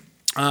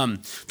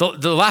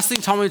 The last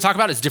thing Tom wanted to talk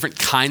about is different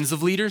kinds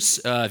of leaders.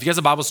 If you guys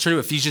have Bibles, turn to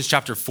Ephesians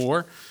chapter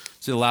 4.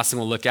 So the last thing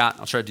we'll look at.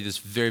 I'll try to do this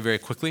very, very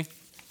quickly.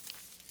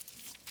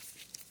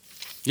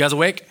 You guys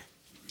awake?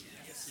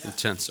 Yes.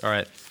 Intense. All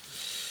right.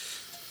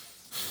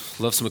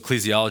 Love some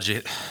ecclesiology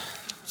on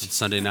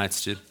Sunday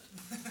nights, dude.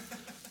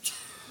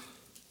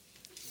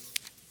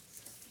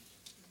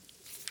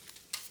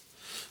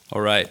 All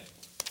right.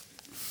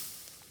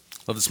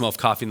 Love the smell of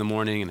coffee in the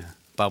morning and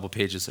Bible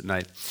pages at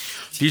night.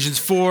 Ephesians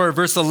 4,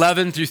 verse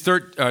 9 through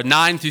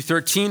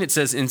 13, it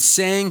says, in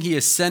saying he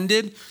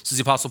ascended, this is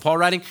the Apostle Paul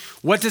writing,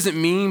 what does it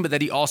mean but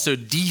that he also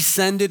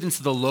descended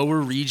into the lower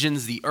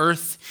regions, the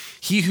earth?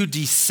 He who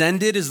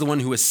descended is the one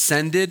who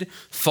ascended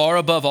far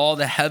above all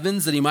the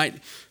heavens, that he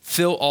might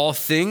fill all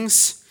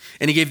things.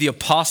 And he gave the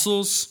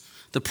apostles,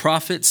 the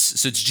prophets,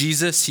 so it's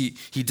Jesus, he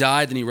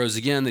died, then he rose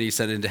again, then he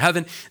ascended into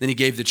heaven, then he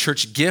gave the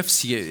church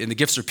gifts, and the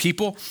gifts are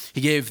people. He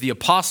gave the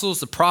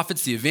apostles, the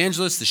prophets, the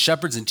evangelists, the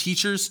shepherds and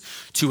teachers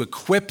to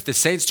equip the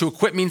saints. To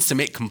equip means to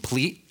make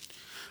complete,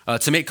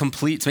 to make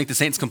the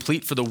saints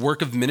complete for the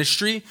work of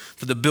ministry,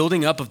 for the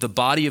building up of the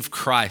body of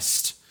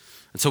Christ,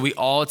 until we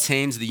all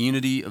attain to the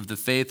unity of the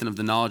faith and of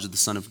the knowledge of the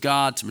Son of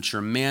God, to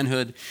mature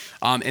manhood.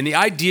 And the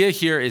idea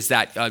here is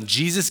that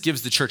Jesus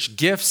gives the church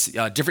gifts,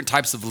 different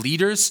types of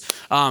leaders.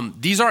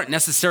 These aren't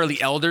necessarily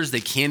elders.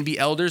 They can be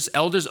elders.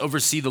 Elders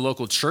oversee the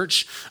local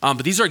church,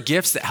 but these are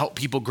gifts that help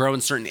people grow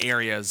in certain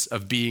areas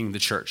of being the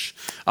church.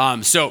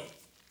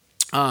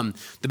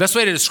 The best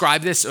way to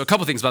describe this, a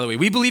couple things, by the way.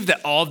 We believe that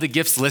all of the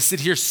gifts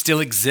listed here still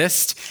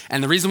exist.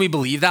 And the reason we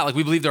believe that, like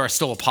we believe there are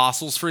still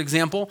apostles, for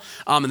example.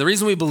 And the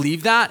reason we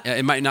believe that,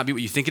 it might not be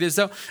what you think it is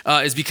though,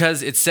 is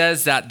because it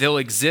says that they'll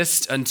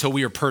exist until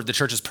the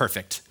church is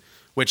perfect.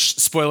 Which,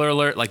 spoiler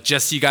alert, like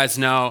just so you guys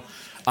know,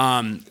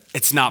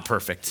 it's not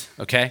perfect,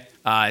 okay?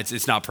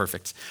 It's not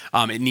perfect.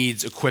 It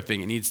needs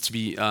equipping. It needs to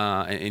be,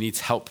 it needs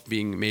help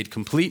being made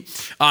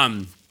complete.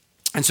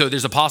 And so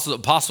there's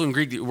apostle in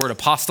Greek, the word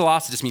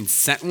apostolos, it just means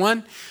sent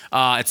one.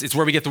 It's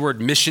where we get the word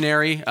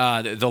missionary.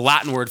 The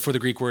Latin word for the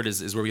Greek word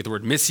is where we get the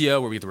word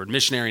missio, where we get the word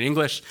missionary in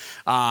English.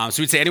 So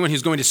we'd say anyone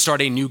who's going to start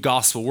a new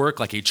gospel work,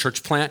 like a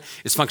church plant,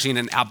 is functioning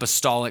in an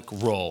apostolic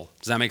role.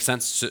 Does that make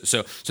sense?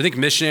 So think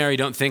missionary,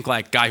 don't think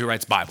like guy who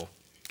writes Bible,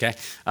 okay?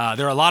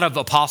 There are a lot of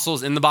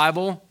apostles in the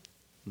Bible.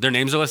 Their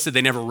names are listed.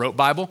 They never wrote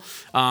Bible.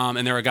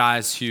 And there are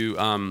guys who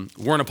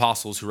weren't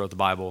apostles who wrote the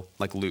Bible,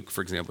 like Luke,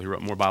 for example. He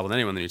wrote more Bible than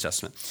anyone in the New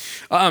Testament.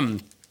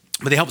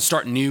 but they help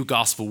start new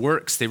gospel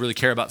works. They really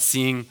care about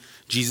seeing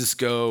Jesus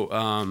go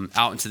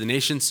out into the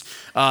nations.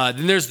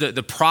 Then there's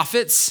the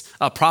prophets.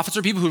 Prophets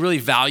are people who really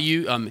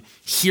value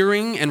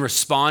hearing and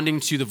responding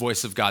to the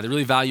voice of God. They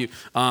really value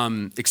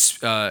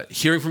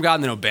hearing from God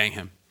and then obeying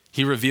him.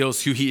 He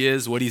reveals who he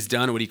is, what he's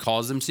done, and what he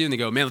calls them to, and they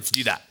go, man, let's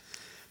do that.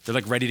 They're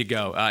like ready to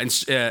go.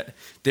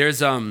 There's,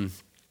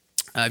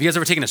 have you guys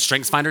ever taken a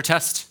StrengthsFinder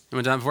test?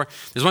 Anyone done that before?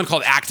 There's one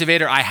called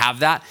Activator. I have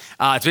that.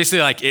 It's basically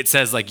like, it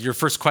says like your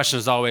first question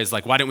is always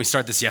like, why didn't we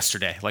start this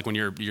yesterday? Like when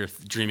you're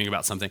dreaming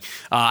about something.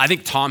 I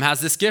think Tom has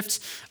this gift.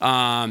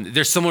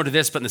 They're similar to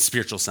this, but in the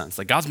spiritual sense.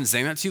 Like God's been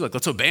saying that to you. Like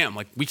let's obey him.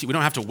 Like we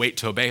don't have to wait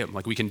to obey him.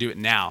 Like we can do it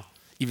now,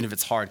 even if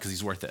it's hard because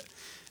he's worth it.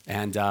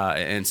 And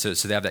so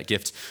they have that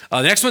gift.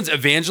 The next one's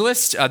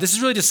evangelist. This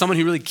is really just someone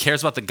who really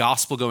cares about the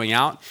gospel going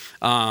out.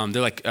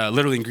 They're like,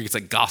 literally in Greek, it's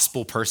like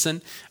gospel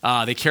person.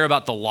 They care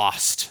about the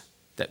lost.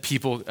 That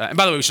people, and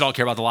by the way, we should all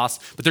care about the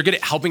lost, but they're good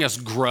at helping us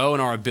grow in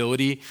our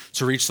ability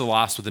to reach the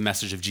lost with the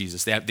message of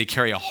Jesus. They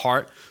carry a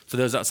heart for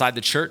those outside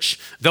the church.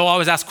 They'll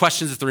always ask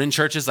questions if they're in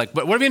churches, like,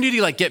 what are we gonna do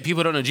to like get people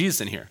who don't know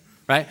Jesus in here,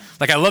 right?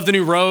 Like, I love the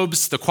new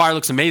robes. The choir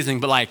looks amazing,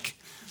 but like,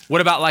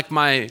 what about like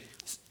my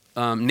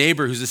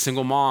neighbor who's a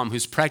single mom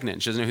who's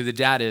pregnant? She doesn't know who the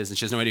dad is, and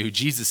she has no idea who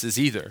Jesus is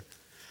either.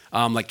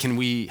 Like, can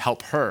we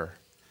help her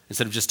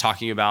instead of just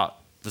talking about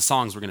the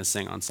songs we're gonna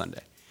sing on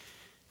Sunday?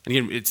 And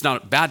again, it's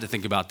not bad to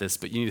think about this,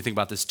 but you need to think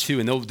about this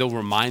too, and they'll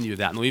remind you of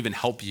that, and they'll even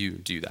help you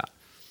do that.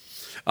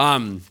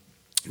 Then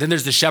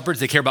there's the shepherds.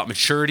 They care about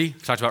maturity,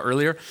 we talked about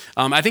earlier.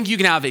 I think you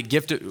can have a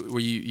gift where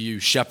you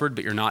shepherd,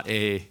 but you're not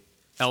a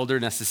elder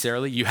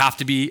necessarily. You have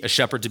to be a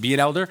shepherd to be an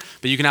elder,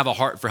 but you can have a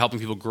heart for helping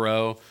people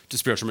grow to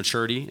spiritual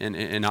maturity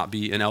and not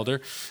be an elder.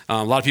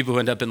 A lot of people who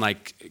end up in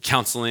like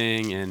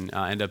counseling and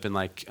end up in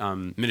like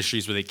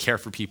ministries where they care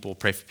for people,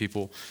 pray for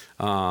people,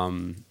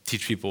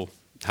 teach people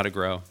how to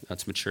grow.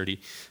 That's maturity,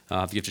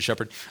 the gift of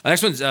shepherd. The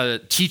next one's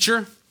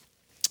teacher.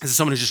 This is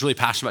someone who's just really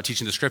passionate about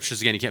teaching the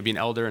scriptures. Again, you can't be an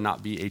elder and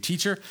not be a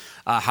teacher.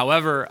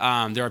 However,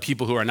 there are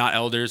people who are not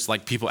elders,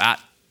 like people at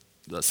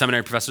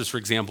seminary professors, for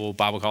example,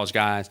 Bible college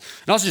guys,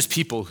 and also just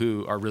people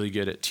who are really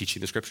good at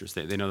teaching the scriptures.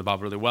 They know the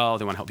Bible really well.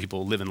 They want to help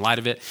people live in light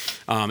of it.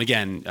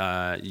 Again,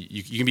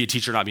 you can be a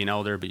teacher, not be an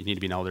elder, but you need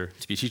to be an elder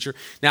to be a teacher.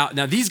 Now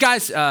these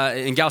guys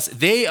and gals,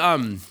 they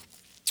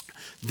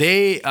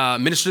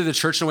minister to the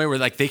church in a way where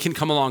like they can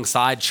come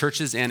alongside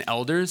churches and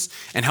elders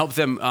and help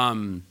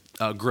them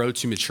grow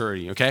to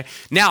maturity, okay?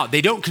 Now,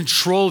 they don't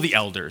control the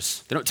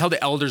elders. They don't tell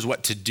the elders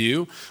what to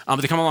do, but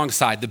they come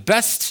alongside. The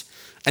best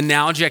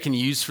analogy I can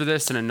use for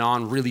this in a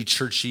non-really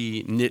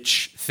churchy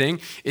niche thing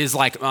is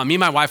like me and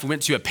my wife, we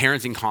went to a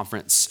parenting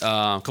conference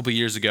a couple of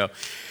years ago.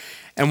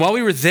 And while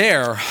we were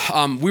there,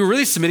 we were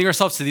really submitting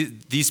ourselves to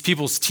these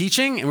people's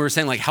teaching, and we were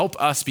saying, like,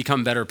 help us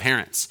become better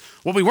parents.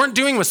 What we weren't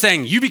doing was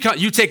saying, you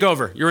take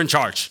over, you're in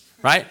charge,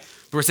 right?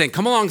 But we're saying,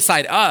 come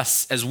alongside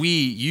us as we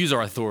use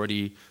our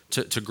authority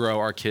to grow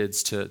our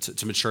kids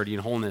to maturity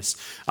and wholeness.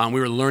 We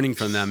were learning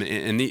from them,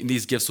 and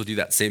these gifts will do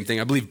that same thing.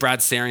 I believe Brad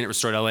Sarian at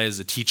Restored LA is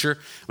a teacher.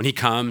 When he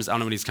comes, I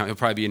don't know when he's coming, he'll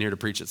probably be in here to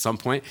preach at some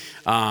point.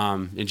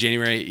 In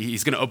January,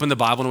 he's gonna open the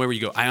Bible in a way where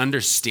you go, I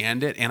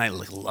understand it, and I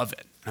love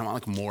it. I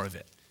want more of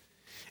it.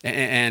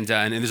 And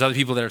there's other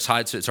people that are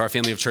tied to our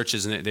family of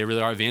churches, and they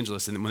really are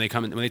evangelists. And when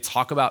they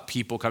talk about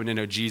people coming to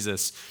know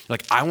Jesus, you're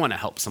like, I want to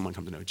help someone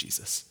come to know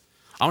Jesus.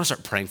 I want to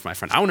start praying for my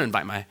friend. I want to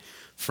invite my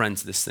friend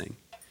to this thing.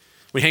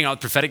 When you hang out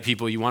with prophetic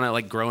people, you want to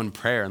like grow in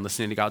prayer and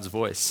listening to God's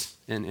voice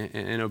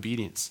and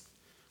obedience.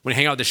 When you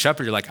hang out with the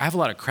shepherd, you're like, I have a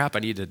lot of crap I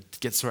need to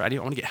get sorted.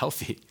 I want to get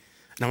healthy,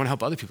 and I want to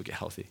help other people get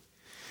healthy.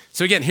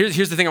 So again,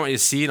 here's the thing I want you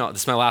to see, and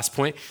this is my last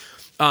point.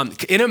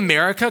 In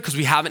America, because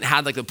we haven't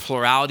had like the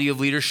plurality of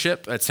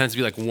leadership, it tends to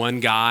be like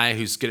one guy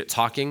who's good at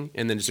talking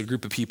and then just a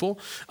group of people.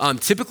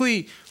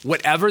 Typically,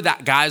 whatever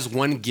that guy's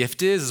one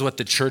gift is what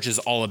the church is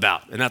all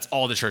about. And that's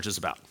all the church is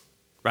about,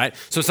 right?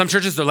 So some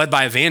churches, they're led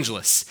by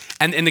evangelists.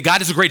 And the guy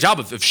does a great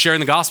job of sharing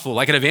the gospel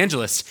like an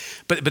evangelist.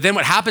 But then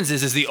what happens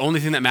is the only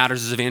thing that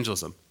matters is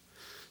evangelism.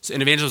 So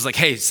an evangelist is like,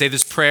 hey, say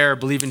this prayer,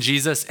 believe in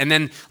Jesus. And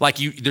then like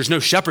there's no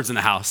shepherds in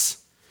the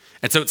house.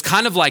 And so it's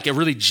kind of like a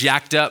really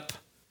jacked up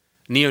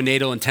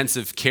neonatal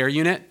intensive care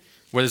unit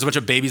where there's a bunch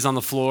of babies on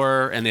the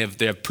floor and they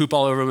have poop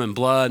all over them and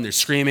blood and they're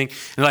screaming. And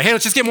they're like, hey,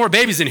 let's just get more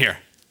babies in here.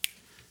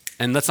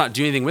 And let's not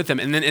do anything with them.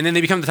 And then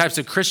they become the types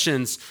of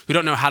Christians who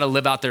don't know how to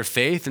live out their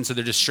faith. And so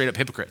they're just straight up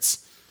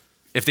hypocrites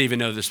if they even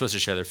know they're supposed to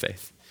share their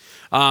faith.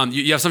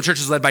 You have some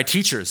churches led by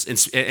teachers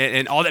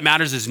and all that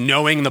matters is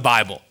knowing the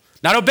Bible,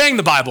 not obeying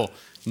the Bible.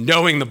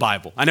 Knowing the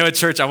Bible. I know a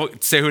church, I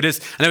won't say who it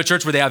is. I know a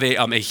church where they have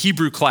a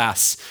Hebrew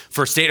class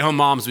for stay-at-home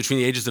moms between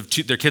the ages of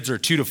their kids are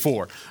 2 to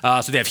 4.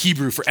 So they have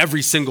Hebrew for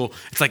every single,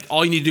 it's like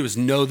all you need to do is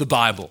know the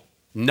Bible.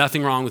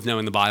 Nothing wrong with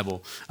knowing the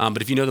Bible.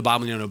 But if you know the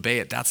Bible and you don't obey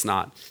it, that's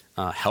not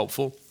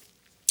helpful.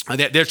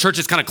 Their church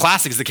is kind of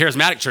classic, is the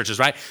charismatic churches,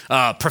 right?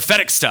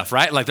 Prophetic stuff,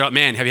 right? Like,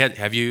 man,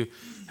 have you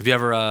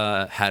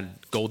ever had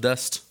gold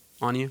dust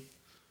on you?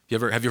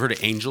 Have you heard an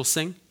angel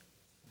sing?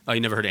 Oh, you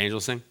never heard an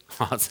angel sing?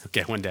 Oh, that's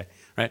okay, one day,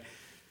 right?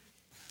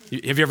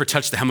 Have you ever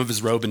touched the hem of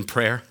his robe in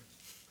prayer?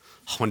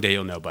 One day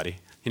you'll know, buddy.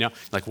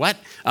 Like what?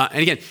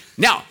 And again,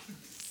 now,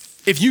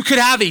 if you could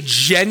have a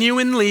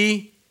genuine,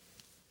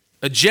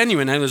 I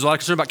know there's a lot of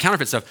concern about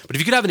counterfeit stuff, but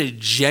if you could have a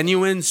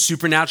genuine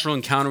supernatural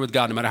encounter with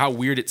God, no matter how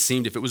weird it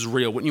seemed, if it was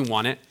real, wouldn't you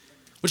want it?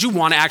 Would you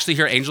want to actually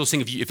hear angels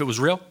sing if it was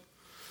real?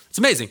 It's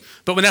amazing.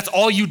 But when that's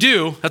all you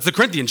do, that's the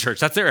Corinthian church.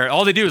 That's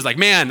all they do is like,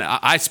 man,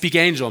 I speak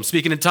angel, I'm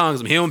speaking in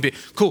tongues, I'm healing people.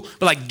 Cool.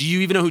 But like, do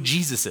you even know who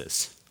Jesus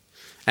is?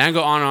 And I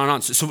go on and on and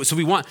on. So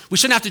we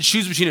shouldn't have to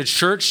choose between a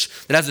church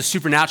that has a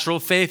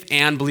supernatural faith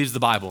and believes the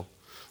Bible.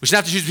 We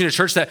shouldn't have to choose between a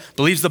church that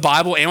believes the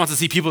Bible and wants to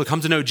see people that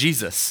come to know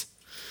Jesus.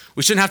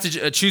 We shouldn't have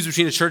to choose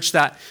between a church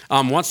that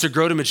wants to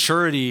grow to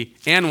maturity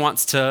and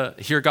wants to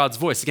hear God's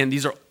voice. Again,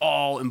 these are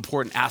all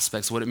important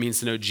aspects of what it means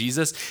to know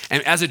Jesus.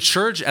 And as a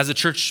church,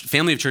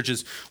 family of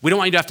churches, we don't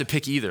want you to have to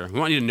pick either. We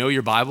want you to know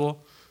your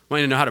Bible. We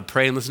want you to know how to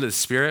pray and listen to the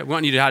Spirit. We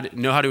want you to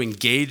know how to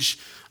engage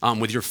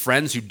with your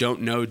friends who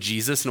don't know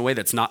Jesus in a way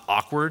that's not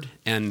awkward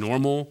and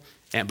normal,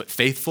 but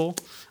faithful.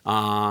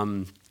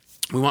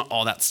 We want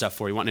all that stuff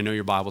for you. We want to know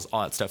your Bibles,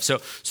 all that stuff. So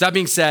that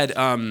being said,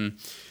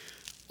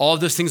 all of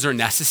those things are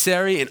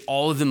necessary, and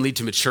all of them lead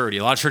to maturity.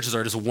 A lot of churches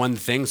are just one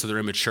thing, so they're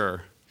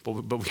immature. But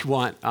we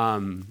want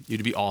you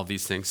to be all of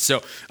these things.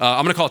 So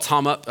I'm going to call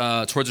Tom up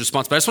towards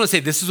response. But I just want to say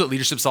this is what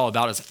leadership's all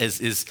about,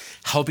 is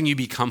helping you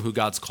become who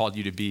God's called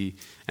you to be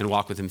and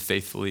walk with him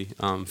faithfully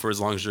for as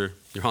long as you're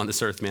on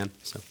this earth, man.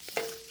 So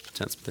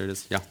tense, but there it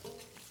is. Yeah.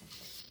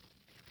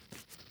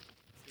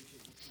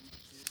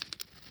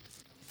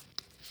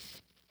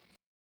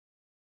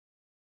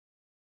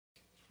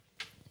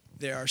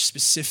 There are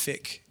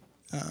specific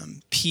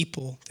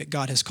people that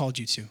God has called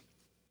you to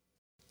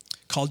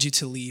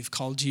leave,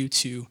 called you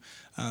to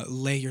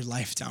lay your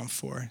life down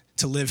for,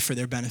 to live for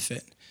their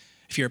benefit.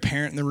 If you're a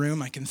parent in the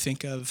room, I can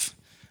think of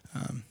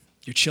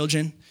your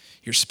children,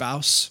 your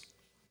spouse.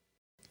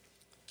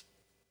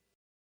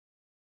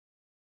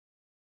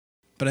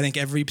 But I think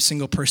every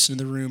single person in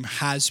the room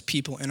has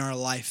people in our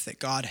life that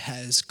God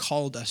has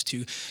called us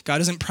to. God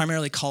doesn't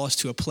primarily call us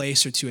to a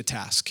place or to a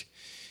task.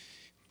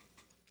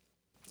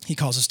 He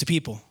calls us to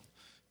people.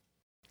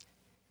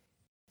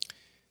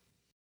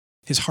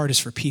 His heart is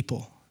for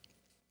people.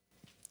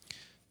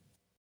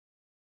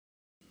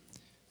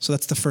 So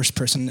that's the first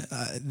person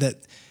that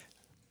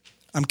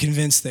I'm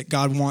convinced that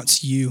God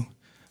wants you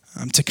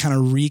to kind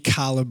of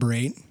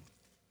recalibrate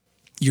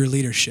your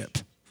leadership,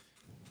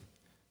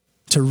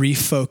 to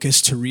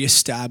refocus, to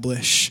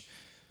reestablish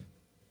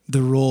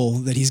the role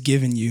that he's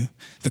given you,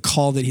 the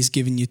call that he's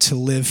given you to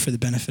live for the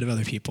benefit of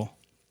other people.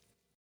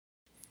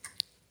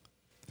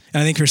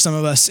 And I think for some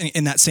of us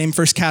in that same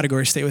first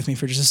category, stay with me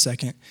for just a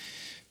second,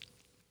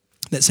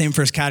 that same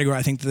first category,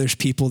 I think that there's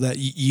people that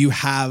you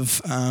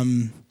have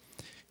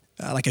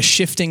like a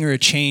shifting or a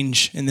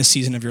change in this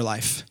season of your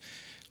life.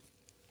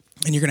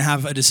 And you're going to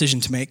have a decision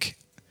to make.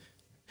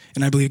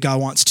 And I believe God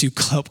wants to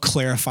help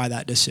clarify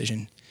that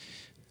decision.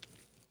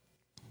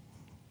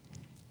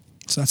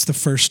 So that's the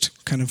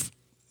first kind of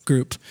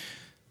group.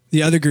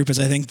 The other group is,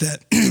 I think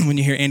that when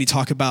you hear Andy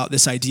talk about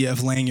this idea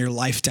of laying your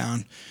life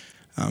down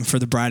for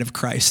the bride of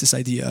Christ, this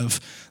idea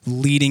of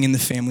leading in the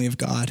family of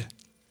God,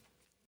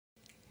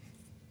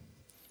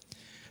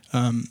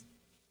 that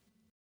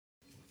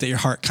your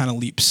heart kind of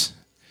leaps.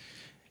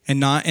 And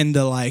not in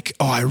the like,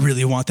 oh, I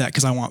really want that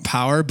because I want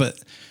power, but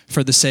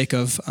for the sake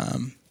of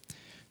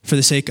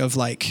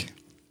like,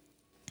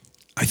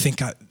 I think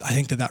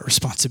that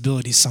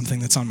responsibility is something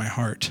that's on my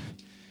heart.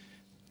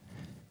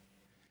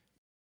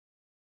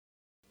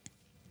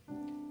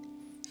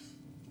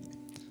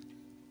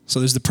 So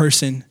there's the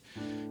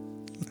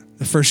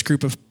first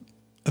group of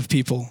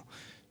people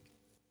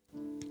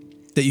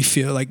that you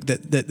feel like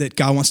that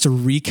God wants to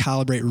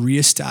recalibrate,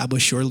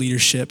 reestablish your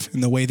leadership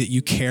in the way that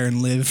you care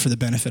and live for the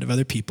benefit of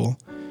other people.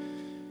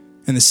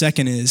 And the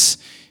second is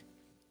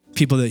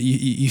people that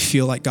you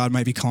feel like God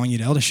might be calling you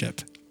to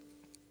eldership.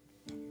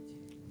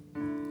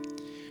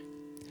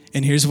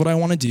 And here's what I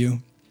want to do.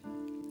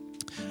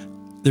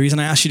 The reason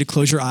I asked you to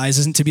close your eyes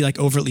isn't to be like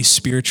overtly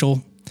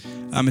spiritual.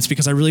 It's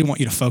because I really want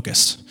you to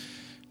focus.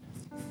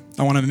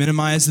 I want to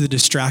minimize the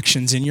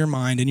distractions in your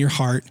mind, in your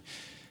heart,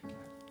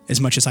 as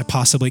much as I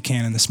possibly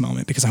can in this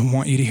moment, because I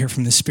want you to hear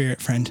from the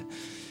Spirit, friend.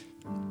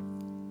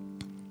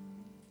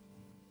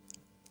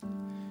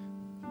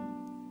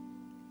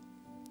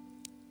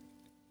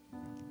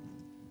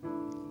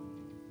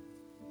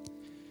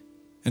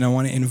 And I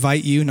want to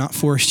invite you, not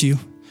force you,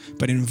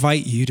 but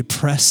invite you to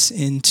press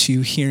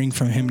into hearing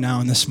from him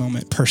now in this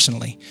moment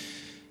personally.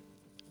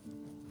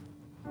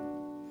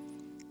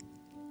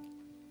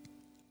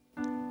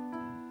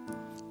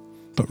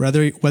 But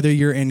whether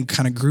you're in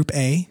kind of group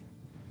A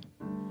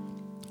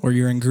or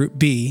you're in group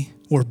B,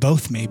 or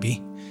both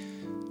maybe,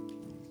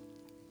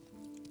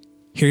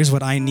 here's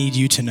what I need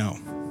you to know.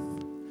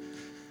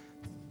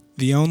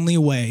 The only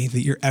way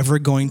that you're ever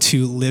going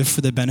to live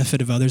for the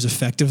benefit of others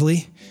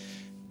effectively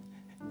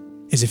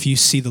is if you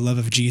see the love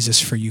of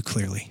Jesus for you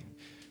clearly.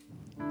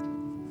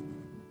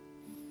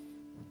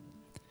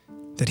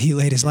 That he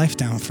laid his life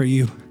down for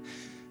you.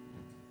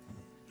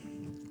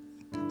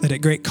 That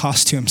at great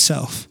cost to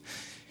himself,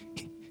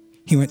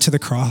 he went to the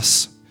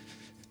cross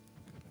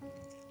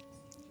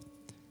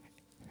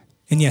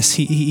And yes,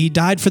 he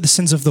died for the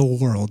sins of the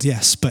world,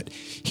 yes, but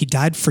he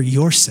died for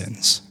your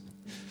sins.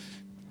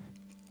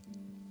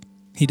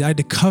 He died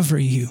to cover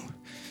you.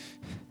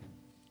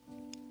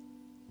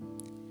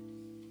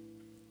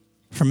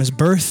 From his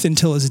birth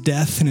until his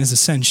death and his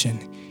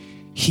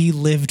ascension, he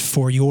lived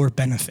for your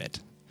benefit.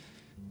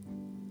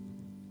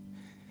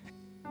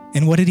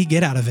 And what did he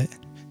get out of it?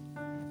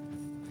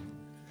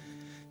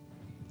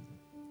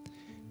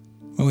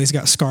 Well, he's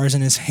got scars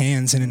in his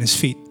hands and in his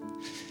feet.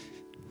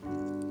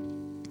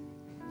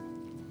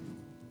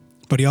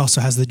 But he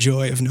also has the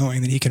joy of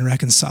knowing that he can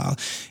reconcile,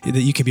 that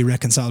you can be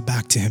reconciled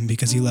back to him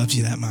because he loves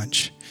you that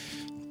much.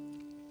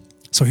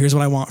 So here's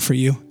what I want for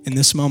you in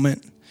this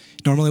moment.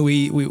 Normally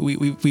we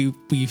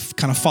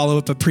kind of follow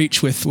up a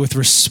preach with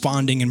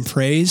responding in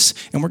praise,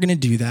 and we're going to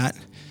do that.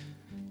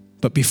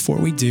 But before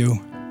we do,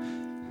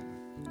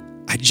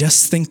 I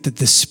just think that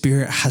the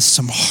Spirit has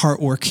some heart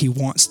work he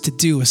wants to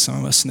do with some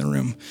of us in the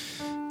room.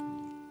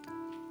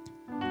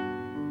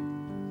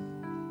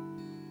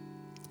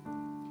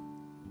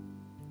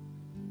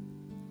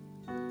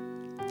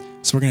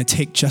 So we're going to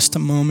take just a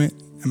moment.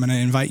 I'm going to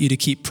invite you to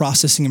keep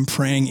processing and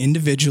praying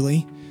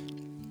individually.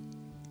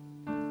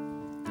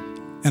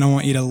 And I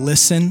want you to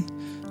listen.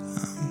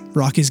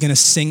 Rocky's going to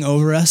sing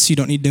over us. You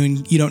don't need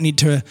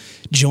to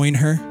join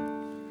her.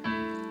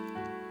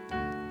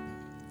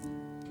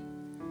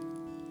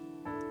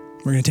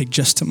 We're going to take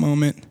just a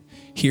moment,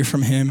 hear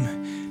from him,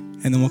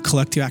 and then we'll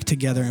collect back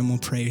together and we'll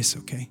praise,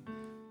 okay?